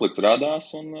viss konflikts radās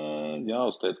un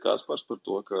jāuzteic Kaspars par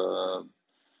to,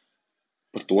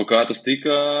 kā tas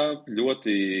tika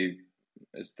ļoti,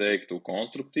 es teiktu,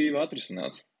 konstruktīvi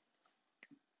atrisināts.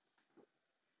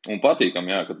 Un patīkam,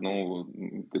 kad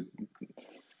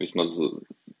vismaz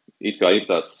it kā ir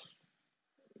tāds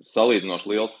salīdzinoši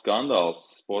liels skandāls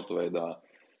sporta veidā,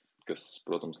 kas,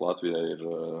 protams, Latvijai ir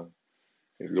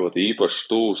ļoti īpašs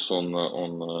tūs un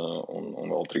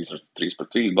vēl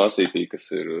 3-3 basītī, kas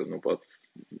ir pat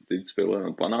ticis pie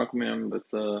lieliem panākumiem, bet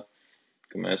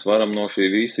ka mēs varam no šī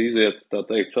visa iziet, tā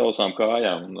teikt, sausām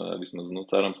kājām un vismaz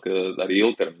cerams, ka arī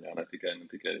ilgtermiņā, ne tikai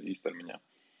īstermiņā.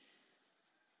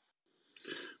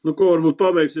 Ko varbūt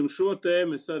pabeigsim šo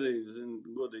tēmu, es arī,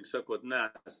 godīgi sakot,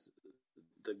 neesmu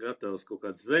gatavs kaut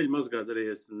kādas veļu mazgāt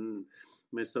arī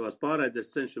mēs savās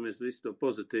pārēdēs cenšamies visu to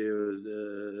pozitīvi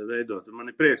veidot. Un man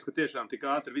ir prieks, ka tiešām tik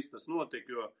ātri viss tas notika,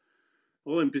 jo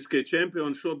olimpiskie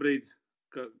čempioni šobrīd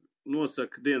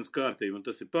nosaka dienas kārtību, un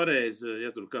tas ir pareizi, ja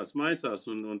tur kāds maisās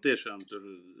un tiešām tur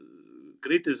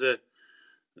kritizē,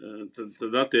 tad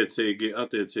attiecīgi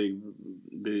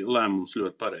bija lēmums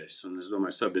ļoti pareizs, un es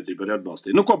domāju, sabiedrība arī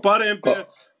atbalstīja. Ko pārējiem pie...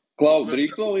 Klau,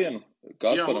 drīkst vēl vienu?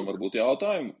 Kasparam varbūt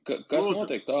jautājumu. Kas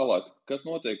notiek tālāk? Kas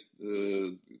notiek,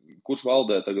 kurš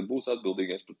valdē tagad būs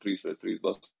atbildīgais par 3x3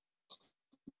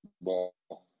 basketbolu?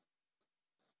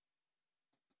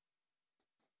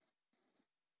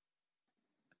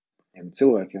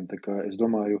 Cilvēkiem, tā kā es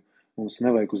domāju, mums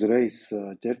nevajag uzreiz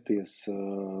ķerties,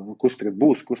 kurš tagad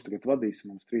būs, kurš tagad vadīs.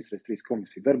 Mums 3x3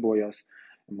 komisija darbojās.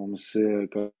 Mums,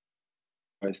 kā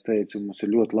es teicu, mums ir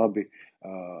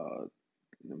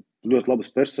ļoti labas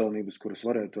personības, kuras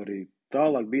varētu arī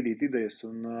tālāk bīdīt idejas,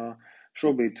 un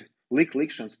šobrīd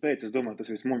likšanas pēc, es domāju,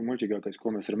 tas vismuļķīgākais,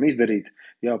 ko mēs varam izdarīt,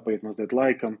 jāpaiet mazliet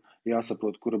laikam,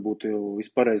 jāsaprot, kura būtu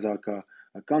vispareizākā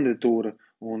kandidatūra,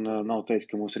 un nav teicis,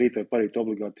 ka mums rīt vai parīt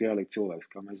obligāti jāliek cilvēks.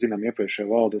 Kā mēs zinām, iepriekšējā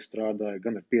valde strādāja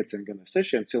gan ar 5, gan ar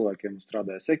 6 cilvēkiem, un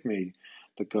strādāja sekmīgi,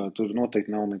 tā kā tur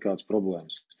noteikti nav nekādas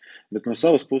problēmas. Bet no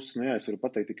savas puses, es varu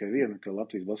pateikt tikai vienu, ka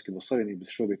Latvijas Basketbola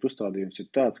Savienības šobrīd uzstādījums ir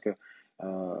tāds, ka,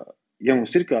 ja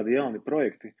mums ir kādi jauni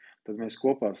projekti, tad mēs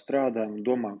kopā strādājam un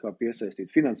domājam, kā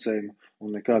piesaistīt finansējumu,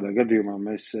 un nekādā gadījumā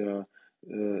mēs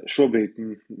šobrīd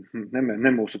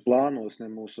ne mūsu plānos, ne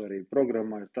mūsu arī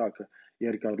programmā ir tā, ka,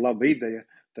 ja ir kāda laba ideja,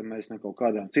 tad mēs no kaut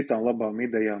kādām citām labām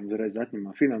idejām uzreiz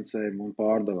atņemam finansējumu un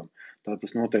pārdavam. Tā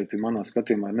tas noteikti manā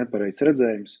skatījumā ir nepareizs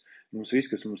redzējums. Mums viss,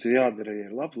 kas mums ir jādara, ja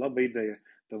ir laba ideja,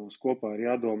 tad mums kopā ir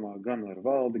jādomā gan ar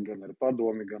valdi, gan ar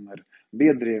padomi, gan ar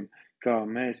biedriem, kā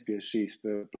mēs pie šīs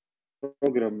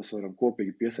programmas varam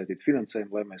kopīgi piesaistīt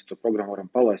finansējumu, lai mēs to programmu varam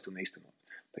palaist un īstenot.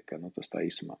 Tā kā, tas tā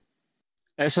īsumā.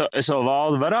 Es vēl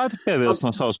Valdi varētu piebilst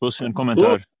no savas puses vienu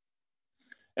komentāru.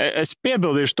 Es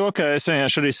piebildīšu to, ka es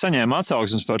vienkārši arī saņēmu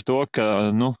atsauksmes par to, ka,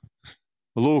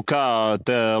 lūk, kā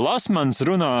te Lasmans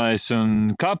runājis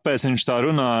un kāpēc viņš tā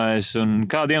runājis un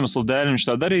kādu iemeslu dēļ viņš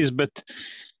tā darīs, bet,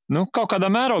 kaut kādā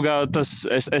mērogā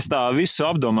es tā visu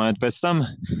apdomājot pēc tam,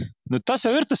 tas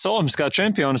jau ir tas olimpiskā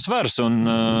čempiona svars un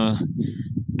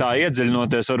tā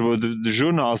iedziļinoties varbūt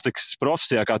žurnālistikas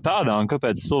profesijā kā tādā un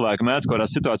kāpēc cilvēki mēdz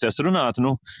kādās situācijās runāt,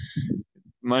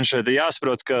 man šeit ir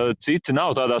jāsaprot, ka citi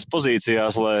nav tādās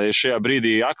pozīcijās, lai šajā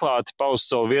brīdī atklāti paust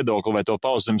savu viedokli vai to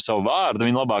paust zem savu vārdu.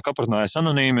 Viņi labāk aprunājas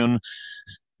anonīmi un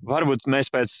varbūt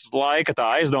mēs pēc laika tā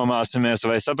aizdomāsimies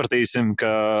vai sapratīsim,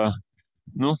 ka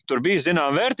tur bija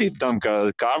zinām vērtība tam,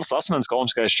 ka Kārlis Lasmans,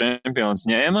 olimpiskais čempions,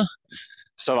 ņēma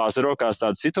savās rokās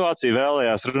tādu situāciju,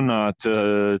 vēlējās runāt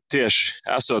tieši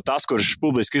esot tas, kurš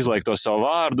publiski izliek to savu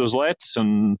vārdu uz letes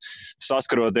un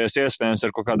saskaroties iespējams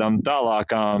ar kaut kādām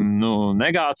tālākām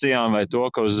negācijām vai to,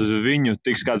 ka uz viņu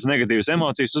tiks kādas negatīvas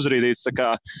emocijas uzrīdīts. Tā kā,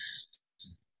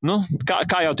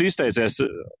 kā jau tu izteicies,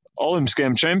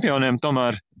 olimpiskajiem čempioniem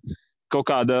tomēr kaut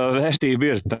kāda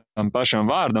vērtība ir tam pašam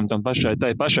vārdam,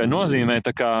 tai pašai nozīmē,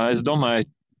 tā kā es domāju,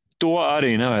 to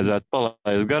arī nevajadzētu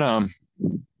palaist garām.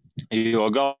 Jo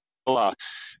galā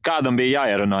kādam bija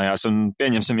jāierunājās, un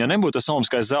pieņemsim, ja nebūtu tas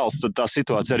olimpiskais zelts, tad tā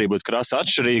situācija arī būtu krasi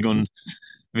atšķirīga, un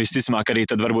visticamāk arī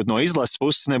tad varbūt no izlases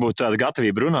puses nebūtu tāda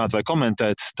gatavība runāt vai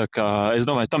komentēt, tā kā es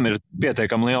domāju, tam ir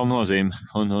pietiekami liela nozīme,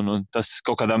 un tas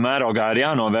kaut kādā mērogā ir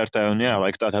jānovērtē un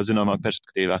jāliek tādā zināmā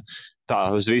perspektīvā, tā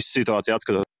uz visu situāciju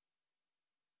atskatot.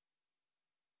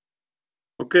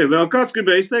 Ok, vēl kāds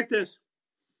gribēja izteikties?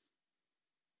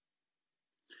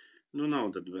 Nav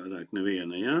tad vairāk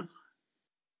neviena, jā?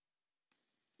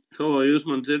 Halo, jūs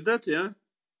man dzirdat, jā?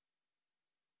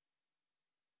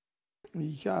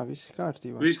 Jā, viss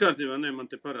kārtībā. Viss kārtībā,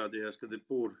 man te parādījās, kad ir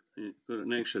pūri.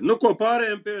 Ko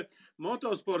pārējām pie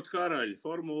motosporta karaļa.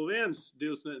 Formula 1,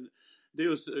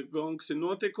 divas gongas ir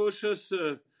notikušas.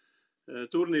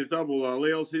 Turnīrs tabulā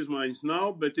lielas izmaiņas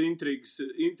nav, bet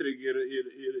intriga ir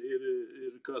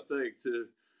kā teikt,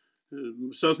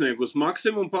 sasniegusi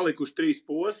maksimumu, palikuši 3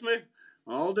 posmi.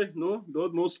 Aldi,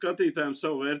 dod mūsu skatītājiem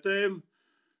savu vērtējumu,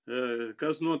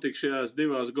 kas notika šajās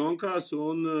 2 gonkās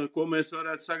un ko mēs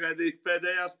varētu sagaidīt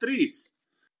pēdējās 3.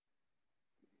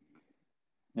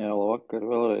 Jā, labvakar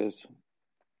vēlreiz.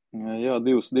 Jā,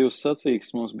 divas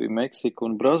sacīkstes mums bija Meksika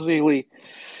un Brazīlija.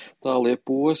 Tālie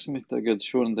posmi, tagad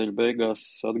šonedēļ beigās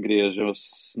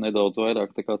atgriežos nedaudz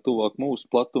vairāk tā kā tuvāk mūsu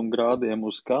platumgrādiem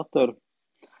uz Kataru.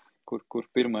 Kur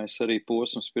pirmais arī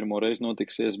posms pirmo reizi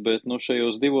notiksies, bet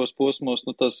šajos 2 posmos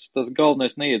tas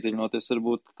galvenais neiedziļinoties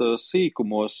varbūt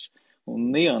sīkumos un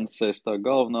niansēs. Tā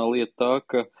galvenā lieta tā,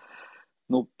 ka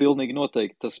pilnīgi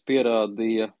noteikti tas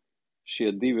pierādīja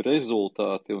šie 2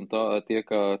 rezultāti un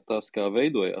tas, kā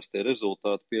veidojās tie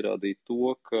rezultāti, pierādīja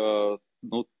to, ka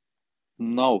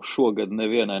nav šogad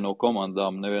nevienai no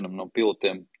komandām, nevienam no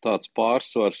pilotiem tāds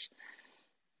pārsvars,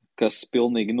 kas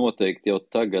pilnīgi noteikti jau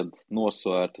tagad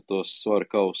nosvērtu tos svaru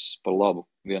kausus par labu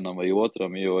vienam vai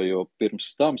otram, jo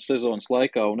pirms tam sezonas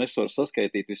laikā, un es varu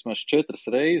saskaitīt vismaz 4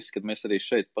 reizes, kad mēs arī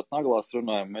šeit pat Naglās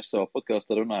runājam, mēs savā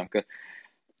podkāstā runājam, ka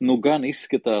gan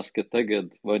izskatās, ka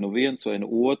tagad vai viens vai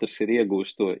otrs ir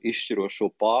iegūst to izšķirošo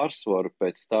pārsvaru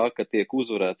pēc tā, ka tiek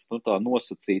uzvarēts tā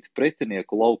nosacīti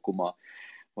pretinieku laukumā,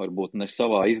 varbūt ne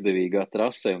savā izdevīgā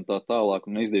trasē un tā tālāk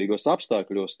un neizdevīgos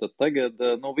apstākļos, tad tagad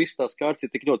viss tās kārtas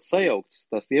ir tik ļoti sajauktas,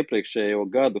 tās iepriekšējo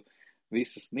gadu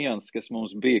visas nianses, kas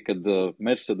mums bija, kad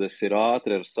Mercedes ir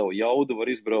ātri ar savu jaudu, var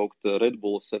izbraukt, Red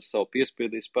Bulls ar savu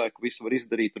piespiedīju spēku, visu var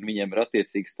izdarīt, un viņiem ir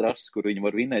attiecīgas trases, kur viņi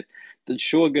var vinēt. Tad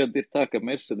šogad ir tā, ka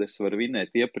Mercedes var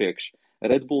vinēt iepriekš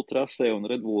Red Bull trasē, un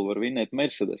Red Bull var vinēt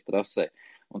Mercedes trasē.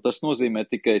 Un tas nozīmē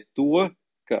tikai to,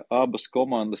 ka abas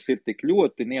komandas ir tik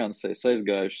ļoti niansēs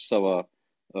aizgājušas savā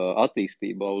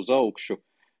attīstībā uz augšu,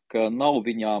 ka nav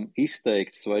viņām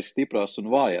izteikts vairs stiprās un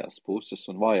vājās puses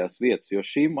un vājās vietas, jo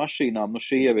šīm mašīnām,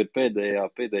 šī jau ir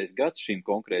pēdējais gads, šīm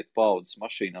konkrēti paudzes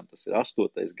mašīnām, tas ir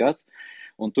 8. gads,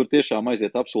 un tur tiešām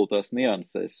aiziet absolūtās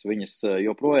niansēs. Viņas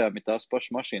joprojām ir tās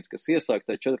pašas mašīnas, kas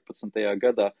iesāktai 14.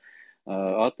 gadā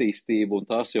attīstību, un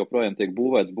tās joprojām tiek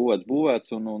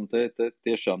būvēts, un te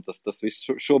tiešām tas viss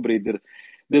šobrīd ir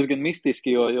diezgan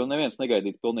mistiski, jo neviens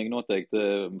negaidītu pilnīgi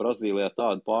noteikti Brazīlijā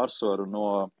tādu pārsvaru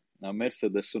no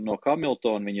Mercedes un no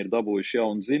Hamiltona. Viņi ir dabūjuši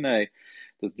jaunu dzinēju,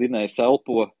 tas dzinējs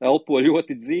elpo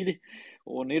ļoti dziļi,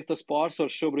 un ir tas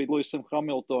pārsvars šobrīd Lewisam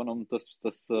Hamiltonam, tas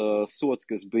sots,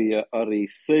 kas bija arī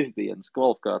sestdienas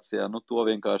kvalifikācijā, to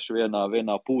vienkārši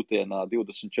vienā pūtienā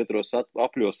 24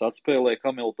 apļos atspēlēja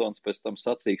Hamiltons, pēc tam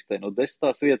sacīkstē no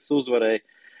 10. vietas uzvarēja,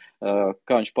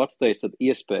 kā viņš pats teica, tad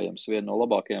iespējams viena no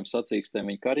labākajām sacīkstēm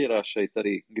viņa karjerā, šeit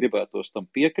arī gribētos tam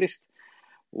piekrist.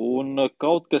 Un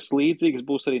kaut kas līdzīgs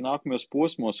būs arī nākamajos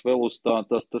posmos, vēl uz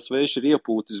tas vējš ir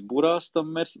iepūtis burās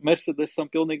tam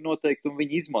Mercedesam pilnīgi noteikti, un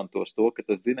viņi izmantos to, ka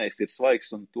tas dzinējs ir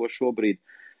svaigs, un to šobrīd,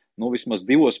 vismaz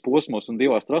 2 posmos un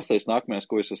 2 trasēs nākamajās,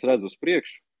 ko es redzu uz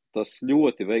priekšu, tas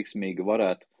ļoti veiksmīgi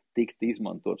varētu tikt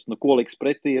izmantots. Ko liks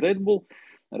pretī Red Bull?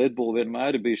 Red Bull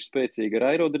vienmēr ir bijuši spēcīgi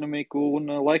ar aerodinamiku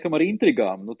un laikam ar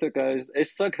intrigām. Tā kā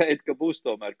es sagaidu, ka būs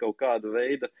tomēr kaut kāda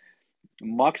veida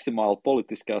maksimāli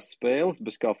politiskās spēles,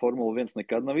 bez kā Formula 1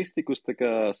 nekad nav iztikusi, tā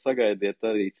kā sagaidiet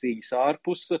arī cīņas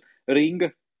ārpus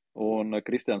ringa, un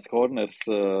Kristians Horners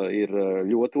ir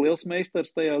ļoti liels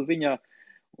meistars tajā ziņā,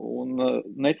 un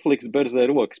Netflix berzē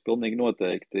rokas pilnīgi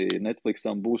noteikti.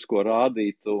 Netflixam būs ko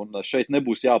rādīt, un šeit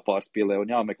nebūs jāpārspīlē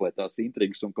un jāmeklē tās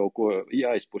intrigas un kaut ko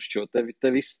jāizpušķ, jo te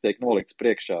viss tiek nolikts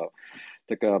priekšā.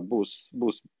 Tā kā būs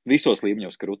visos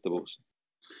līmeņos kruta būs.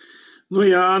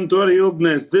 Jā, tu arī ilgi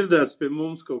neesi dzirdēts pie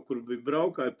mums, kaut kur bija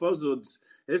braukāja pazudis.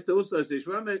 Es te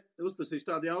uzprasīšu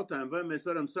tādu jautājumu, vai mēs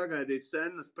varam sagaidīt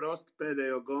Sennas Prosta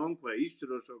pēdējo gongu vai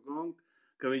izšķirošo gongu,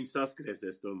 ka viņi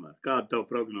saskriesies tomēr. Kāda tavu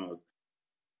prognoze?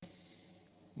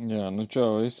 Jā,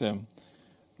 čau visiem.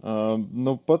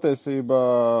 Patiesībā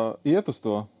iet uz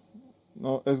to.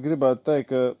 Es gribētu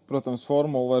teikt, ka, protams,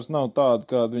 formula vairs nav tāda,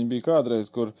 kāda viņa bija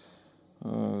kādreiz, kur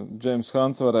James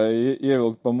Hunts varēja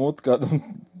ievilkt pa muti kādam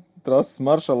trases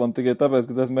maršalam tikai tāpēc,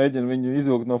 ka tas mēģina viņu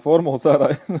izvilkt no formulas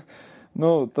ārā.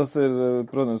 Tas ir,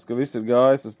 protams, ka viss ir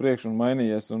gājis uz priekšu un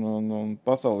mainījies, un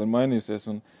pasauli ir mainījusies,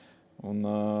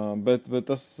 bet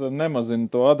tas nemazina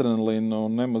to adrenalīnu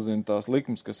un nemazina tās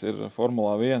likmes, kas ir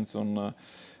Formulā 1.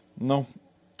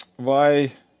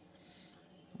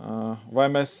 Vai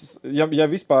mēs, ja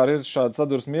vispār ir šāda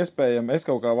sadursme iespējama, es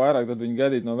kaut kā vairāk tad viņu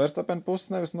gaidītu no Verstappen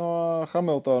puses, nevis no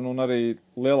Hamiltona, un arī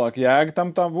lielāka jēga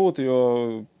tam būtu, jo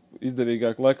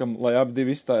izdevīgāk, laikam, lai abi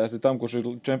divi izstājās ir tam, kurš ir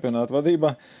čempionāta vadībā.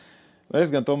 Es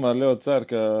gan tomēr ļoti ceru,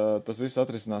 ka tas viss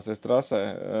atrisināsies trasē.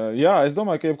 Jā, es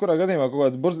domāju, ka jebkurā gadījumā kaut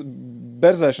kāds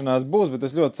berzēšanās būs, bet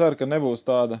es ļoti ceru, ka nebūs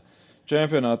tāda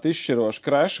čempionāta izšķiroša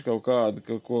kreša kaut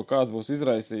kāda, ko kāds būs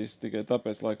izraisījis tikai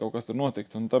tāpēc, lai kaut kas tur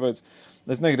notiktu. Un tāpēc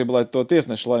es negribu, lai to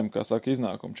tiesneši lem, kā saka,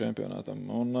 iznākumu čempionātam.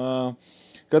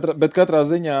 Bet katrā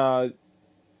ziņā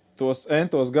tos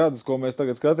entos gadus, ko mēs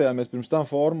tagad skatījāmies pirms tam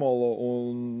formulu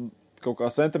un kaut kā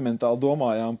sentimentāli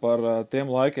domājām par tiem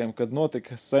laikiem, kad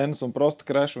notika Sennas un Prosta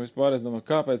kreša un vispār, es domāju,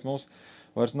 kāpēc mums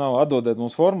vairs nav atdodēt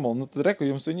mums formulu, tad reku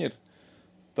jums viņi ir.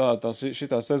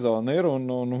 Šitā sezona ir, un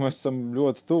mēs esam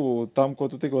ļoti tuvu tam,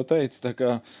 ko tu tikko teici, tā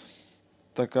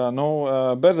kā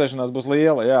berzēšanās būs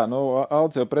liela, jā,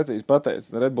 Alts jau precīzi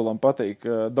pateica, Red Bullam patīk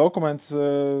dokuments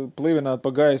plīvināt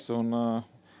pa gaisu, un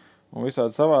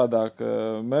visādi savādāk.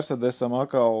 Mercedesam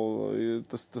atkal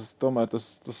tas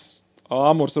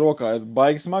āmurs rokā ir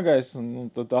baigi smagais, un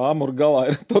tad āmura galā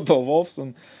ir Toto Wolffs,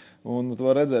 un tu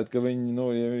var redzēt, ka viņi,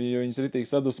 ja viņas ritīgi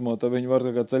sadusmo, tad viņi var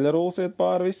kā ceļarulis iet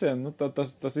pāri visiem.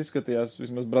 Tas izskatījās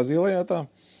vismaz Brazīlijā tā.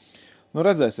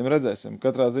 Redzēsim.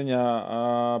 Katrā ziņā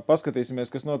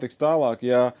paskatīsimies, kas notiks tālāk,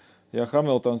 ja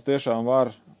Hamiltons tiešām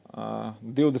var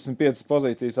 25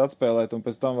 pozīcijas atspēlēt un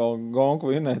pēc tam vēl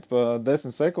gonku vinēt pa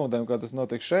 10 sekundēm, kā tas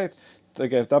notiek šeit.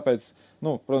 Tikai tāpēc,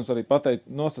 protams, arī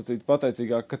nosacīt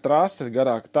pateicīgāk, ka trase ir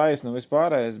garāka taisna un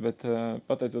vispārējais, bet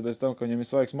pateicoties tam, ka viņam ir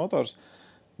svaigs motors,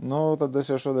 Nu, tad es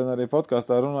jau šodien arī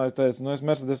podkāstā runāju, es teicu, es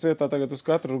Mercedes vietā tagad uz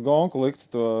katru gonku liktu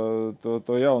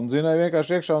to jaunu dzinēju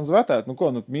vienkārši iekšā un zvetēt. Nu, ko,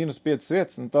 mīnus 5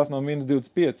 vietas, tās nav mīnus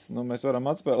 25, mēs varam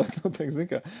atspēlēt, noteikti, zin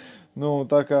kā.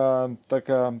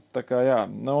 Tā kā, jā.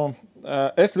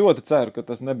 Es ļoti ceru, ka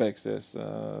tas nebeigsies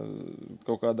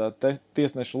kaut kādā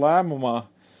tiesneša lēmumā.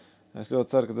 Es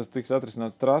ļoti ceru, ka tas tiks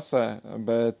atrisināts trasē,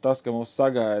 bet tas, ka mūs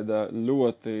sagaida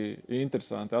ļoti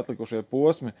interesanti atlikušie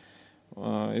posmi,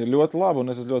 ir ļoti labi,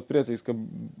 un es esmu ļoti priecīgs, ka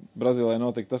Brazīlijā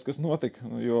notika tas, kas notika,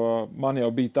 jo man jau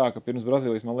bija tā, ka pirms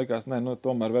Brazīlijas man likās,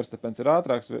 tomēr Verstapens ir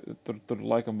ātrāks, tur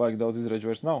laikam baigi daudz izredžu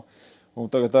vairs nav,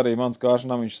 un tagad arī mans kāršu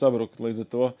namiņš sabrukt, līdz ar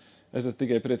to es esmu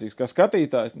tikai priecīgs kā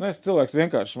skatītājs. Es cilvēks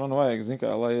vienkārši, man vajag, zin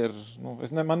kā, lai ir,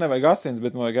 man nevajag asins,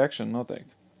 bet man vajag action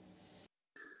noteikti.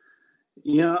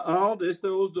 Jā, Aldi, es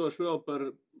tev uzdošu vēl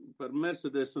par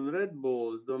Mercedes un Red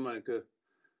Bull, es domāju, ka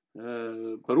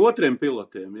par otriem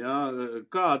pilotiem, jā,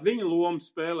 kāda viņa loma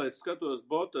spēlē, es skatos,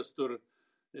 Bottas tur,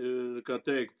 kā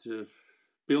teikt,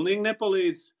 pilnīgi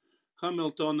nepalīdz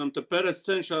Hamiltonam, tad Peres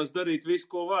cenšas darīt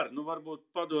visu, ko var, varbūt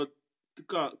padot,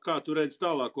 kā tu redzi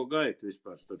tālāko gaitu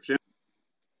vispār starp šiem.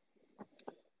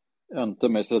 Jā,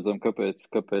 tad mēs redzam,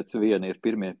 kāpēc vieni ir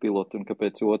pirmie piloti un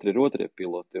kāpēc otri ir otrie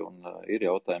piloti. Un ir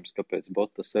jautājums, kāpēc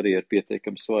Bottas arī ar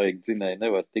pietiekami svaigi dzinēju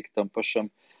nevar tikt tam pašam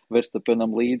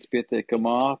Verstapenam līdz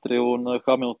pietiekami ātri, un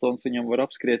Hamiltons viņam var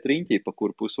apskriet riņķī, pa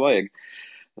kuru pus vajag.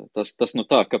 Tas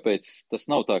kāpēc tas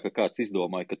nav tā, ka kāds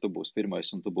izdomāja, ka tu būsi pirmais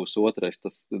un tu būsi otrais.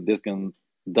 Tas diezgan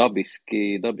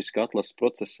dabiski atlases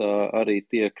procesā arī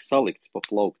tiek salikts pa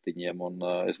plauktiņiem, un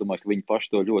es domāju, ka viņi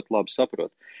paši to ļoti labi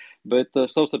saprot. Bet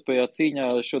savstarpējā cīņā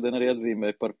šodien arī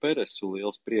atzīmē par Peresu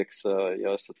liels prieks,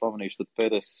 ja esat pamanījuši, tad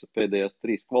Peres pēdējās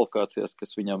 3 kvalifikācijās,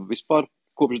 kas viņam vispār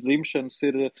kopš dzimšanas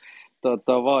ir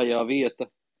tā vājā vieta.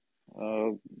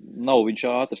 Nav viņš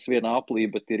ātrs vienā aplī,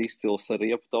 bet ir izcils ar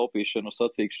riepu taupīšanu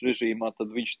sacīkšu režīmā,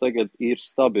 tad viņš tagad ir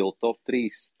stabili top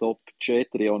 3, top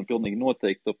 4, un pilnīgi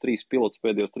noteikti top 3 pilots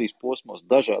pēdējos 3 posmos,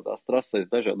 dažādās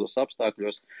trasēs, dažādos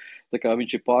apstākļos, tā kā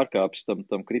viņš ir pārkāpis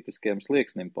tam kritiskajam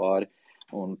slieksnim pāri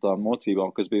un tām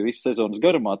mocībām, kas bija visas sezonas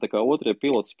garumā, tā kā otrie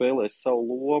piloti spēlēs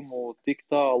savu lomu tik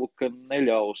tālu, ka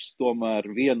neļaus tomēr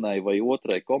vienai vai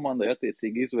otrai komandai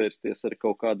attiecīgi izvērsties ar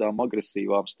kaut kādām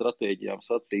agresīvām stratēģijām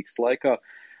sacīgas laikā,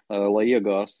 lai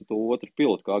iegāstu to otru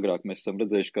pilotu, kā agrāk mēs esam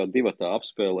redzējuši, kā divatā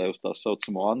apspēlē uz tā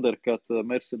saucamo undercut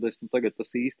Mercedes, tagad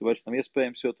tas īsti vairs nav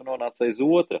iespējams, jo tu nonāc aiz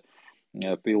otra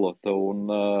pilota,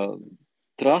 un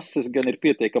trases gan ir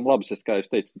pietiekami labas, kā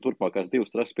jūs teicu, turpmākās 2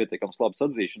 trases pietiekams labas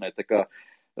atzīšanai, tā kā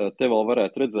te vēl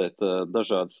varētu redzēt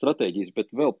dažādas stratēģijas,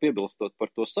 bet vēl piebilstot par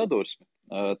to sadursmi,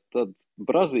 tad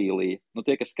Brazīlija,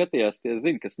 tie, kas skatījās, tie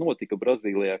zina, kas notika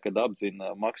Brazīlijā, kad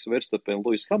apdzina Max Verstappen,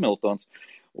 Lewis Hamiltons,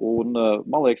 un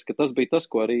man liekas, ka tas bija tas,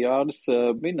 ko arī Jānis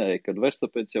minēja, kad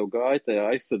Verstappens jau gāja tajā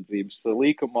aizsardzības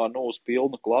līkumā, uz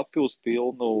pilnu klapi, uz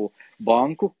pilnu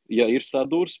banku, ja ir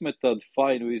sadursme, tad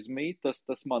fine with me,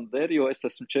 tas man der, jo es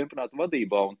esmu čempionāta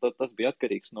vadībā, un tad tas bija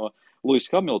atkarīgs no Lewis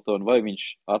Hamilton, vai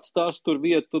viņš atstās tur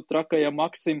vietu trakajam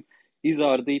Maksim,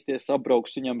 izārdīties,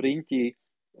 apbrauks viņam riņķī,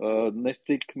 nes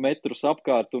cik metrus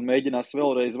apkārt un mēģinās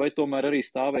vēlreiz, vai tomēr arī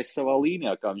stāvēs savā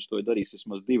līnijā, kā viņš to darīs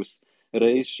vismaz 2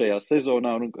 reizes šajā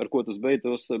sezonā, un ar ko tas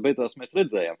beidzās mēs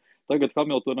redzējām. Tagad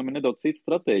Hamiltonam ir nedaudz cita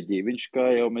stratēģija. Viņš, kā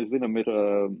jau mēs zinām, ir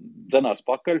dzenās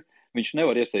pakaļ, viņš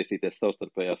nevar iesaistīties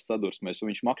savstarpējās sadursmēs, un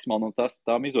viņš maksimāli no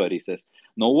tām izvairīsies.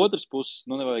 No otras puses,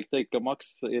 nevajag teikt, ka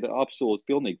Maks ir absolūti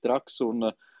pilnīgi traks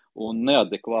un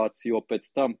neadekvāts, jo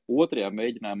pēc tam otrajā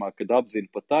mēģinājumā, kad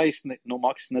apzina pa taisni,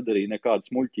 Maks nedarīja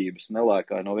nekādas muļķības,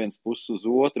 nelēkāja no vienas puses uz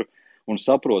otru un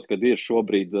saprot, kad ir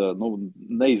šobrīd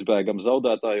neizbēgam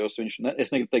zaudētājos, viņš,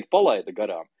 es negribu teikt, palaida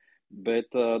garām,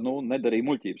 bet nedarīja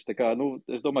muļķības. Tā kā,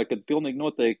 es domāju, ka pilnīgi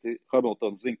noteikti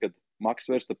Hamiltons zina, ka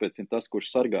Maks Verstappens ir tas,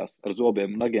 kurš sargās ar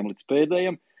zobiem un nagiem līdz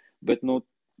pēdējiem, bet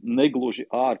negluži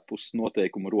ārpus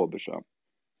noteikumu robežām.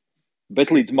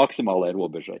 Bet līdz maksimālajai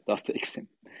robežai, tā teiksim.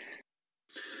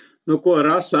 Ko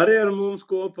Ras arī ar mums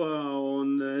kopā,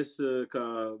 un es kā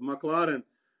McLaren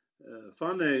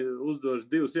fanēju uzdošu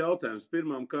 2 jautājumus.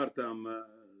 Pirmām kārtām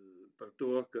par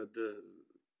to, kad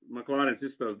McLarens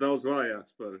izspēlēs daudz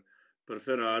vājāks par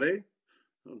Ferrari.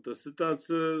 Un tas ir tāds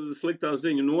sliktā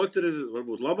ziņa, un otra ir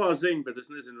varbūt labā ziņa, bet es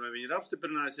nezinu, vai viņi ir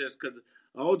apstiprinājusies, kad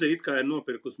Audi it kā ir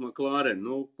nopirkus McLaren.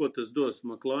 Ko tas dos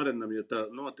McLarenam, ja tā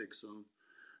notiks, un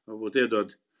varbūt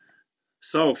iedod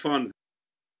savu fanu.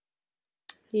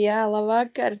 Jā,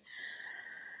 labvakar.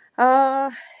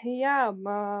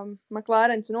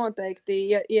 McLarens noteikti,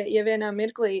 ja vienā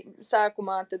mirklī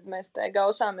sākumā, tad mēs te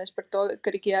gausāmies par to,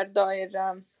 ka Ricciardo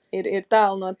ir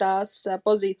tālu no tās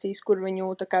pozīcijas, kur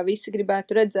viņu tā kā visi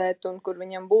gribētu redzēt un kur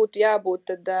viņam būtu jābūt,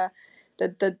 tad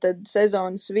tad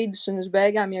sezonas vidus un uz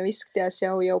beigām jau izskatījās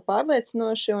jau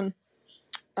pārliecinoši, un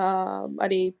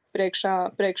arī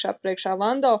priekšā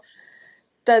Lando.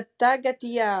 Tad tagad,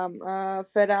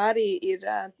 Ferrari ir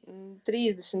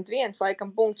 31, laikam,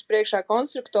 punkts priekšā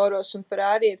konstruktoros, un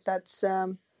Ferrari ir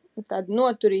tāda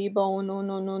noturība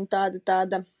un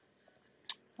tāda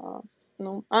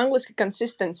angliski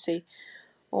consistency.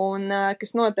 Un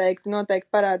kas noteikti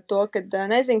parāda to, ka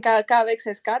nezinu, kā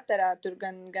veiksies Katarā, tur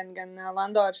gan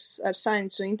Lando ar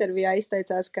Sainzu intervijā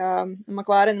izteicās, ka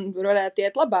McLaren varētu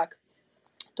iet labāk.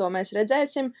 To mēs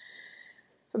redzēsim.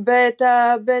 Bet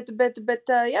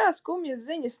skumjas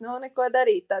ziņas, neko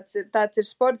darīt, tāds ir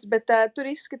sports, bet tur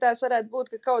izskatās varētu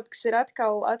būt, ka kaut kas ir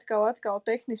atkal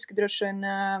tehniski droši vien.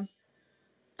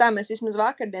 Tā mēs vismaz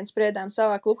vakardien spriedām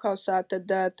savā klubhausā, tad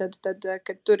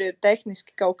kad tur ir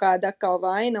tehniski kaut kāda atkal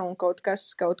vaina un kaut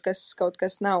kas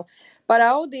nav. Par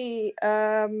Audi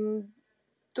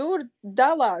tur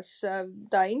dalās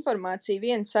tā informācija.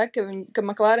 Viens saka, ka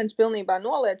McLarens pilnībā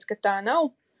noliedz, ka tā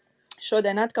nav.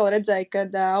 Šodien atkal redzēju, ka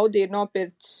Audi ir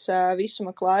nopircis visu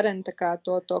McLaren tā kā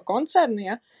to koncernu,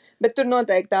 ja? Bet tur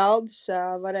noteikti Aldis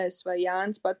varēs vai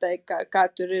Jānis pateikt, kā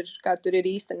tur ir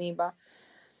īstenībā.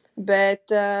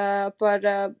 Bet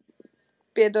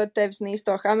piedod tevis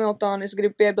nīsto Hamiltonu, es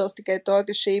gribu piebilst tikai to,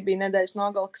 ka šī bija nedēļas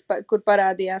nogale, kur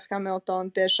parādījās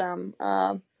Hamiltonu tiešām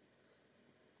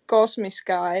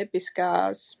kosmiskā,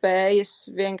 episkā spējas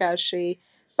vienkārši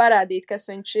parādīt,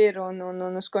 kas viņš ir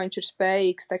un uz ko viņš ir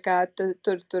spējīgs. Tā kā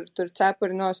tur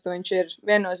cepuri nost, viņš ir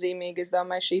viennozīmīgi, es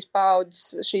domāju, šīs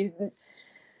paudzes,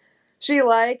 šī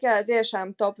laika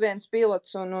tiešām top 1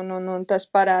 pilots un tas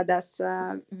parādās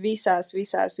visās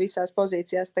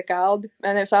pozīcijās. Tā kā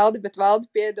nevis Aldi, bet Valdi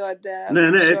piedod. Nē,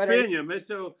 es pieņemu.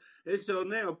 Es jau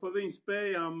ne jau pa viņu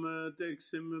spējām,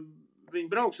 teiksim, viņa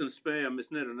braukšanas spējām es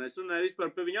nerunāju. Es runāju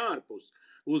vispār par viņu ārpus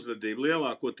uzvedību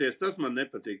lielākoties. Tas man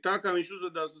nepatīk. Tā kā viņš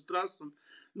uzvedās uz trasu,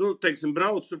 teiksim,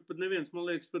 brauc, tur pat neviens, man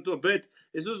liekas, par to. Bet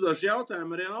es uzdošu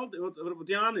jautājumu arī Aldi,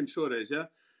 varbūt Jānim šoreiz, ja,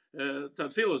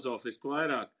 tādu filozofisku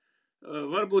vairāk.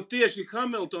 Varbūt tieši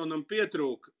Hamiltonam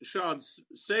pietrūk šādas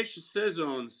 6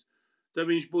 sezonas, tad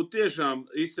viņš būtu tiešām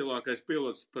izcilākais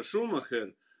pilots par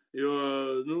Schumacheru, jo,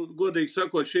 godīgi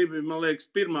sakot, šī bija, man liekas,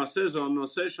 pirmā sezona no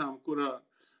 6,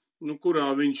 kurā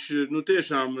viņš,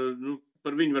 tiešām,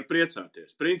 par viņu var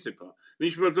priecāties, principā.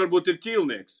 Viņš varbūt ir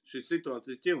ķilnieks, šīs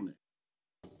situācijas ķilnieks.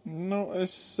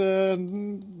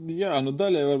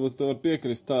 Daļai varbūt to var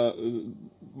piekrist tā.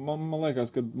 Man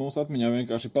liekas, ka mūsu atmiņā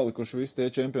vienkārši palikuši visi tie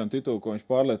čempionu tituli, ko viņš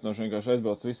pārliecinoši vienkārši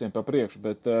aizbrauc visiem pa priekšu,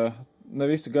 bet ne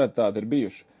visi gadi tādi ir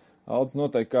bijuši. Aldis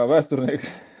noteikti kā vēsturnieks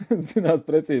zinās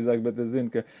precīzāk, bet es zinu,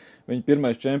 ka viņa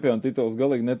pirmais čempionu tituls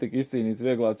galīgi netika izcīnīts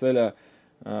vieglā ceļā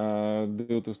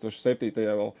 2007.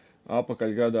 vēl apakaļ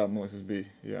gadā, man liekas,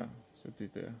 bija,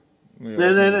 7. Nē,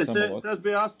 tas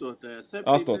bija 8.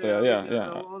 8.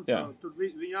 Jā. Tur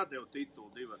viņa atdeva titulu,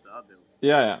 2 atdeva.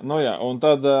 Jā, un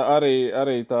tad arī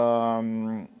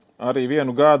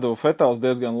vienu gadu Fetels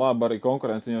diezgan labi arī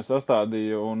konkurenci viņu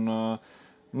sastādīja, un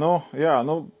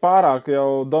pārāk jau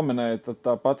dominēja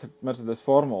tā pati Mercedes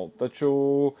formula, taču,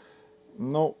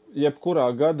 jebkurā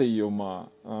gadījumā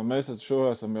mēs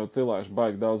šo esam jau cilājuši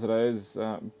baigi daudz reizes.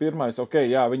 Pirmais,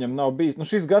 viņam nav bijis,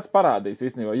 šis gads parādīs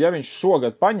īstenībā, ja viņš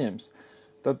šogad paņems,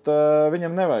 tad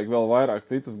viņam nevajag vēl vairāk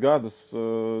citus gadus,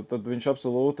 tad viņš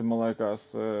absolūti, man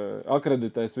liekas,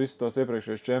 akreditēs visus tos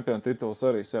iepriekšējos čempionu titulus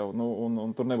arī sev,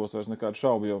 un tur nebūs vairs nekādu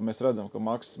šaubu, jo mēs redzam, ka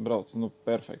Maks brauc,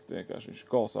 perfekti vienkārši, viņš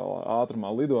kolosālā ātrumā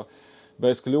lido,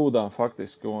 bez kļūdām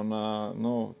faktiski, un,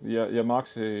 ja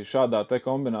Maksi šādā te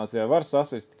kombinācijā var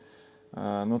sasist,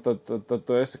 tad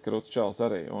tu esi krūts čals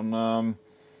arī.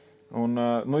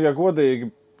 Ja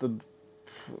godīgi, tad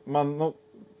man,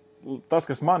 tas,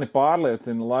 kas mani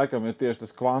pārliecina, laikam ir tieši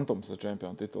tas kvantums ar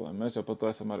čempionu tituliem. Mēs jau par to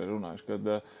esam arī runājuši, kad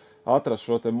atrast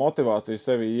šo te motivāciju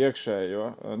sevi iekšējo,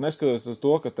 neskatoties uz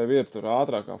to, ka tev ir tur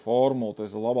ātrākā formula, tu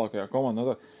esi labākajā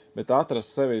komandā, bet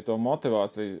atrast sevi to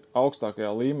motivāciju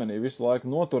augstākajā līmenī, visu laiku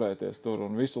noturēties tur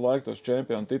un visu laiku tos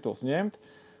čempionu tituls ņemt,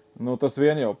 tas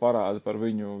vien jau parāda par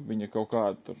viņa kaut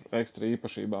kādu tur ekstra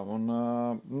īpašībām. Un,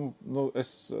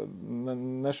 es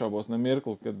nešaubos ne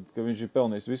mirkli, ka viņš ir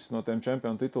pelnījis visus no tiem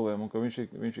čempionu tituliem un ka viņš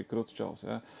ir kruts čals,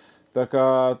 ja. Tā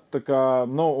kā,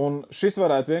 un šis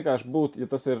varētu vienkārši būt, ja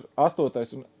tas ir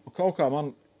 8. un kaut kā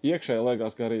man iekšēji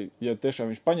liekas, ka arī, ja tiešām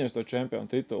viņš paņems to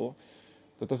čempionu titulu,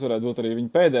 tad tas varētu būt arī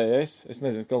viņa pēdējais. Es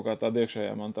nezinu, kaut kā tāda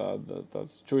iekšējā man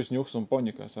tāds čujs, ņuks un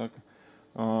poņi, kā saka.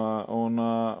 Un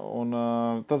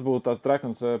tas būtu tāds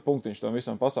trekns punktiņš tam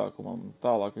visam pasākumam.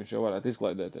 Tālāk viņš jau varētu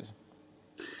izklaidēties.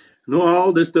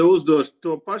 Aldi, es tev uzdošu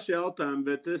to pašu jautājumu,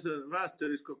 bet es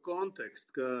vēsturisko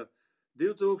kontekstu, ka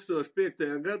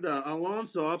 2005. gadā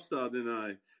Alonso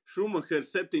apstādināja Šumacher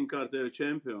 7-kārtējo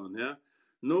čempionu, ja?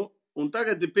 Nu, un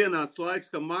tagad ir pienācis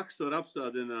laiks, ka Maks var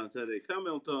apstādināt arī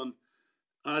Hamiltonu,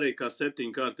 arī kā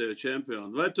 7-kārtējo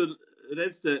čempionu. Vai tu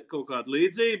redz te kaut kādu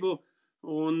līdzību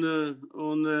un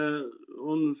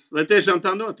vai tiešām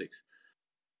tā notiks?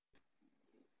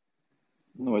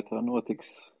 Nu, vai tā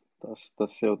notiks?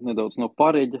 Tas jau nedaudz no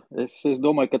pareģa. Es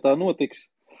domāju, ka tā notiks.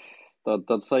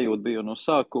 Tāda sajūta bija no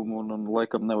sākuma un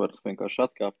laikam nevar vienkārši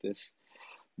atkāpties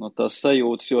no tās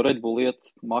sajūtas, jo Red Bull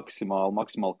iet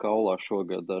maksimāli kaulā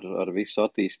šogad ar visu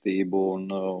attīstību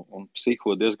un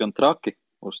psiho diezgan traki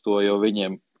uz to, jo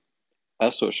viņiem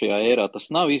esošajā ērā tas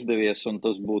nav izdevies un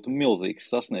tas būtu milzīgs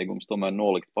sasniegums tomēr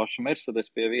nolikt pašu Mercedes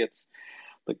pie vietas.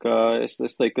 Tā kā es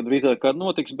teiktu, ka drīzāk kāda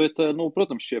notiks, bet,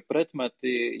 protams, šie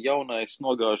pretmeti jaunais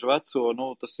nogāž veco,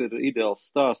 tas ir ideāls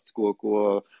stāsts,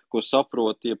 ko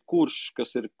saprot jebkurš,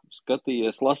 kas ir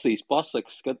skatījies, lasījis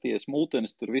pasakas, skatījies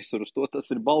multenis, tur visur uz to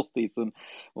tas ir balstīts un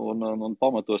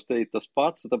pamatos te ir tas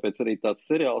pats, tāpēc arī tāds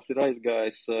seriāls ir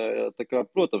aizgājis, tā kā,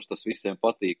 protams, tas visiem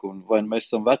patīk, un vai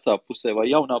mēs esam vecā pusē vai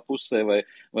jaunā pusē, vai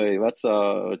vecā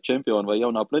čempiona vai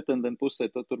jaunā pretendenta pusē,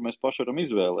 tad tur mēs paši varam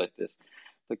izvēlēties.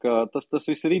 Tā kā tas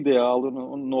viss ir ideāli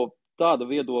un no tāda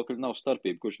viedokļa nav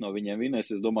starpība, kurš no viņiem vinēs.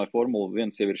 Es domāju, Formula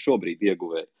 1 jau ir šobrīd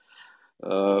ieguvēja.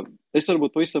 Es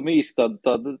varbūt pavisam īsti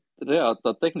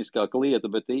tāda tehniskāka lieta,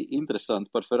 bet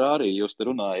interesanti par Ferrari jūs te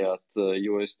runājāt,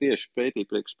 jo es tieši pētīju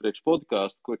priekš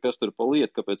podcastu, kas tur pa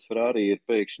lietu, kāpēc Ferrari ir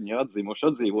pēkšņi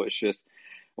atdzīvojušies.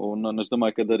 Un es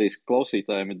domāju, ka arī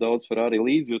klausītājiem ir daudz Ferrari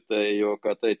līdzjutēji, jo,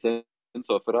 kā teica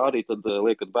Enzo Ferrari, tad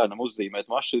liekat bērnam uzzīmēt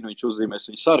mašīnu, viņš uzzīmēs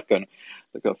viņu sarkanu.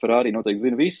 Tā kā Ferrari noteikti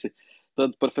zina visi.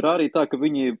 Tad par Ferrari tā, ka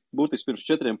viņi būtiski pirms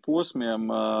 4 posmiem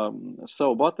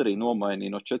savu bateriju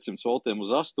nomainīja no 400 voltiem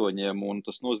uz 8, un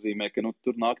tas nozīmē, ka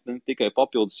tur nāk ne tikai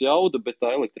papildus jauda, bet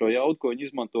tā elektrojauda, ko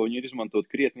viņi ir izmantot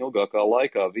krietni ilgākā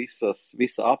laikā visa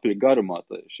apļa garumā,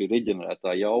 šī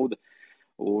reģenerētā jauda.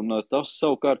 Un tas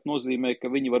savukārt nozīmē,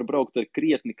 ka viņi var braukt ar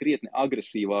krietni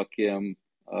agresīvākiem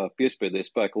piespēdēja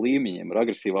spēka līmeņiem, ar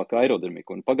agresīvāku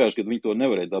aerodinamiku. Un pagājušajā gadā viņi to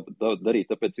nevarēja darīt,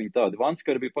 tāpēc viņi tādi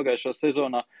vanskari bija pagājušā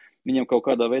sezonā. Viņam kaut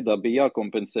kādā veidā bija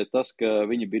jākompensē tas, ka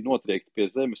viņi bija notriekti pie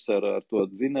zemes ar to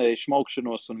dzinēju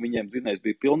šmaukšanos, un viņiem dzinējs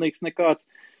bija pilnīgs nekāds,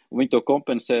 un viņi to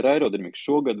kompensē ar aerodinamiku.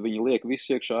 Šogad viņi liek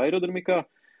visu iekšā aerodinamikā,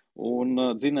 un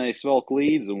dzinējs velk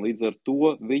līdzi, un līdz ar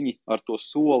to viņi ar to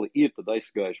soli ir tad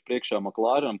aizgājuši priekšā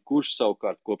McLarenam, kurš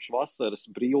savukārt kopš vasaras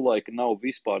brīvlaika nav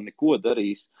vispār neko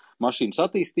darījis mašīnas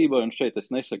attīstībai, un šeit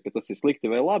es nesaku, ka tas ir slikti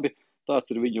vai labi,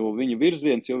 tāds ir viņu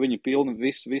virziens, jo viņi pilni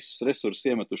visus resursus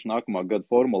iemetuši nākamā gada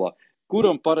formulā.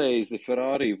 Kuram pareizi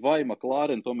Ferrari vai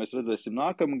McLaren, to mēs redzēsim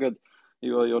nākamgad,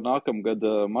 jo nākamgad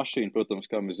mašīna, protams,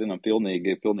 kā mēs zinām,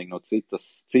 pilnīgi no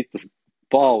citas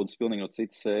paudzes, pilnīgi no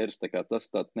citas sēras, tā kā tas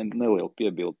tāds neliela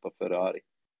piebilda par Ferrari.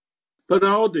 Par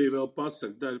Audi vēl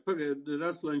pasaka, pagaid,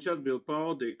 Raslēņš atbild par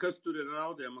Audi. Kas tur ir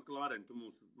Audi un McLaren, tu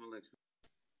mums, man liekas?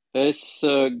 Es,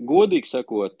 godīgi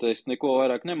sakot, es neko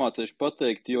vairāk nemācīšu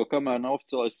pateikt, jo kamēr nav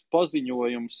oficiālais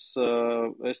paziņojums,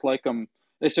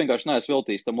 es vienkārši neesmu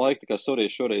veltījis tam laiku, tā kā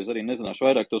šoreiz arī nezināšu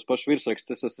vairāk tos pašus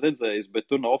virsrakstus, es esmu redzējis, bet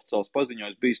tur nav oficiāls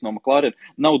paziņojums bijis no McLaren.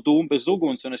 Nav dūma bez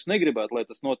uguns, un es negribētu, lai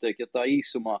tas notiek, ja tā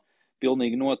īsumā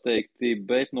pilnīgi noteikti,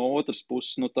 bet no otras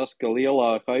puses, tas, ka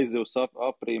lielā haizivs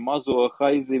aprī mazo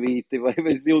haizivīti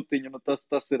vai ziltiņu,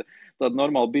 tas ir tāda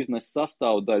normāla biznesa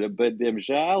sastāvdaļa, bet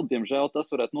diemžēl tas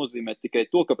varētu nozīmēt tikai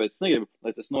to, kāpēc es negribu,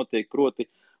 lai tas notiek, proti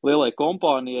lielai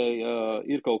kompānijai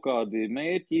ir kaut kādi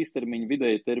mērķi, īstermiņa,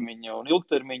 vidēja termiņa un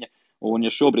ilgtermiņa, un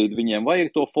ja šobrīd viņiem vajag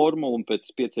to formulu, un pēc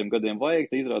 5 gadiem vajag,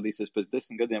 tad izrādīsies pēc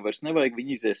 10 gadiem vairs nevajag,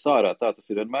 viņi izies ārā. Tā tas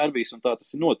ir vienmēr bijis, un tā tas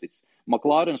ir noticis.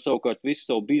 McLaren savukārt visu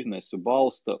savu biznesu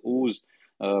balsta uz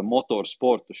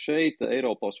motorsportu šeit,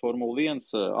 Eiropās Formula 1,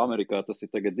 Amerikā tas ir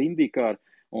tagad IndyCar,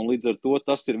 un līdz ar to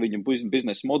tas ir viņa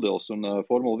biznesa modelis, un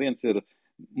Formula 1 ir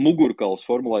mugurkauls.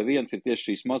 Formulai 1 ir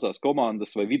tieši šīs mazās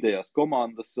komandas vai vidējās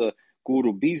komandas, kuru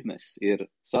biznes ir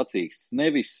sacīksts,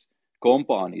 nevis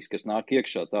kompānijas, kas nāk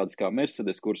iekšā, tādas kā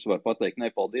Mercedes, kuras var pateikt,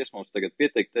 paldies, mums tagad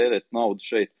pietiek tērēt naudu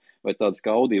šeit, vai tādas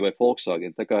kā Audi vai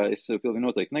Volkswagen. Tā kā es pilnīgi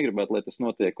noteikti negribētu, lai tas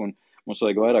notiek, un mums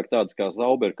vajag vairāk tādas kā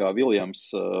Sauber, kā Williams,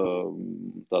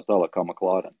 tā tālāk kā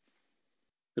McLaren.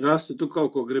 Rasa, tu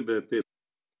kaut ko gribēji pie?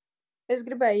 Es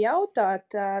gribēju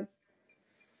jautāt,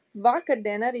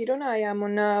 vakardien arī runājām,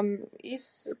 un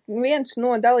viens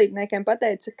no dalībniekiem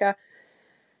pateica, ka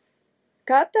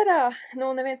Katarā,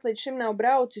 neviens līdz šim nav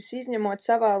braucis, izņemot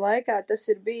savā laikā, tas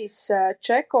ir bijis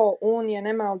Čeko un, ja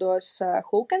nemaldos,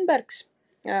 Hulkenbergs.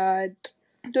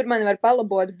 Tur mani var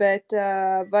palabot, bet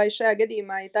vai šajā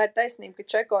gadījumā, ja tā ir taisnība, ka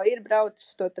Čeko ir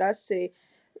braucis to trasi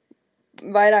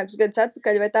vairākus gadus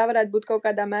atpakaļ, vai tā varētu būt kaut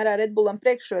kādā mērā Red Bullam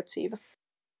priekšrocība?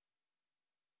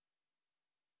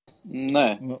 Nē.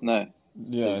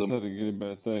 Jā, es arī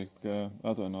gribēju teikt, ka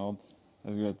atvainojiet.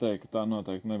 Es gribēju teikt, ka tā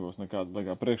noteikti nebūs nekāda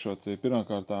baigā priekšrocība.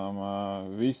 Pirmkārtām,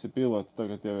 visi piloti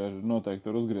tagad jau ir noteikti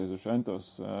uzgriezuši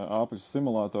entos āpļus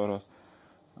simulātoros,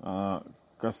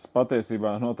 kas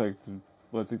patiesībā noteikti,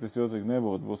 lai cik tas jocīgi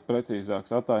nebūtu, būs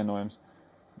precīzāks atainojums.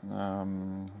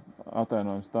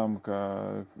 Atainojums tam,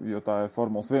 jo tā ir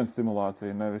Formulas 1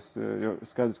 simulācija, nevis, jo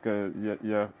skaidrs, ka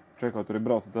ja Čeko tur ir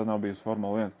braucis, tad nav bijusi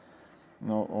Formula 1.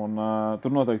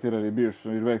 Tur noteikti ir arī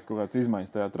ir veikts kaut kāds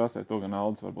izmaiņas tajā trasē, to gan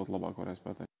Aldis varbūt labāk varēs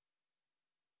pateikt.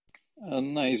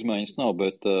 Nē, izmaiņas nav,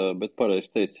 bet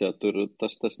pareizi teica, jā, tur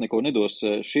tas neko nedos.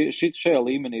 Šajā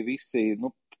līmenī visi,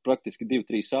 praktiski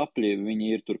 2-3 apļi,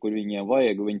 viņi ir tur, kur viņiem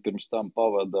vajag, viņi pirms tam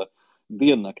pavada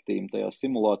diennaktīm tajā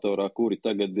simulatorā, kuri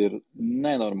tagad ir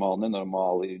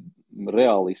nenormāli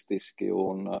realistiski,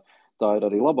 un tā ir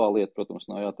arī labā lieta, protams,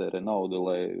 nav jātērē nauda,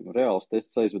 lai reāls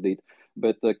tests aizvadītu,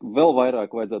 bet vēl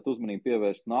vairāk vajadzētu uzmanību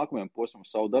pievērst nākamajam posmam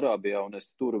Saudarābijā, un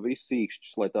es turu visus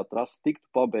īkšķus, lai tā trasa tiktu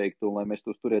pabeigta, un lai mēs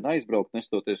tur turien aizbraukt,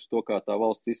 nestoties uz to, kā tā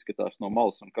valsts izskatās no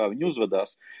malas un kā viņi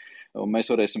uzvedās. Un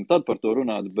mēs varēsim tad par to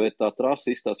runāt, bet tā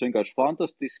trasa izstās vienkārši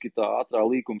fantastiski, tā ātrā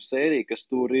līkuma sērija, kas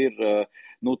tur ir,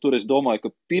 tur es domāju,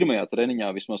 ka pirmajā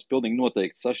treniņā vismaz pilnīgi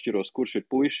noteikti sašķiros, kurš ir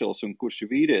puišels un kurš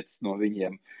ir vīrietis no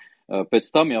viņiem. Pēc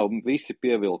tam jau visi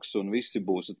pievilks un visi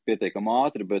būs pietiekami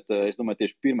ātri, bet es domāju,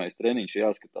 tieši pirmais treniņš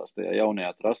jāskatās tajā jaunajā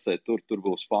trasē, tur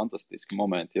būs fantastiski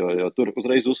momenti, jo tur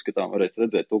uzreiz uzskatām varēs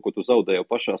redzēt to, ko tu zaudēji jau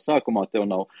pašā sākumā, tev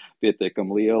nav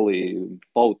pietiekami lieli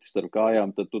pauti starp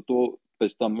kājām, tad tu to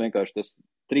pēc tam vienkārši tas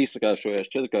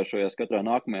 3-kāršojās, 4-kāršojās katrā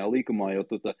nākamajā līkumā, jo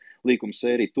tu tā līkuma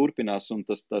sērija turpinās un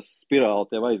tas spirāli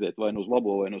tev aiziet vai nu uz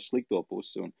labo vai nu uz slikto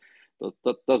pusi, un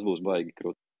tas būs baigi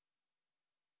krūt.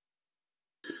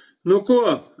 Nu ko,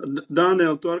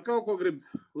 Dānēl, tu ar kaut ko gribi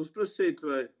uzprasīt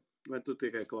vai tu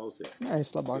tikai klausies? Nē,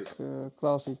 es labāk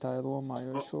klausītāju lomā,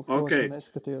 jo es šo posmu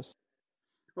neskatījos.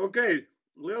 Ok,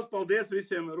 liels paldies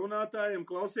visiem runātājiem,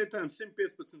 klausītājiem.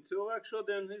 115 cilvēku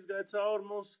šodien izgāja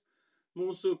cauri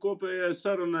mūsu kopējai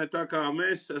sarunai, tā kā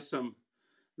mēs esam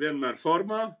vienmēr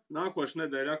formā. Nākošu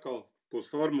nedēļu atkal būs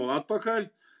formula atpakaļ.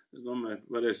 Es domāju,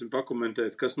 varēsim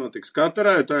pakomentēt, kas notiks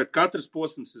katrā, jo tagad katrs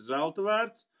posms ir zelta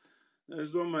vērts. Es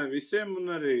domāju, visiem un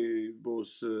arī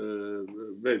būs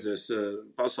beidzies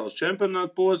pasaules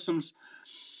čempionāta posms,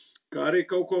 kā arī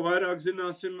kaut ko vairāk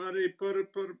zināsim arī par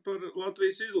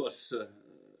Latvijas izlases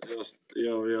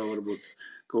jau varbūt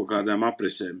kaut kādām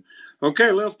aprisēm. Ok,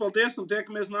 liels paldies un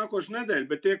tiekamies nākošu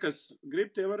nedēļu, bet tie, kas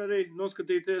grib, tie var arī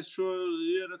noskatīties šo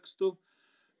ierakstu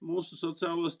mūsu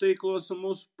sociālos tīklos un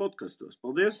mūsu podkastos.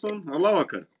 Paldies un ar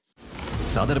labvakar!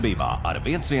 Sadarbībā ar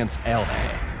 11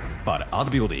 LV par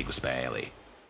atbildīgu spēli.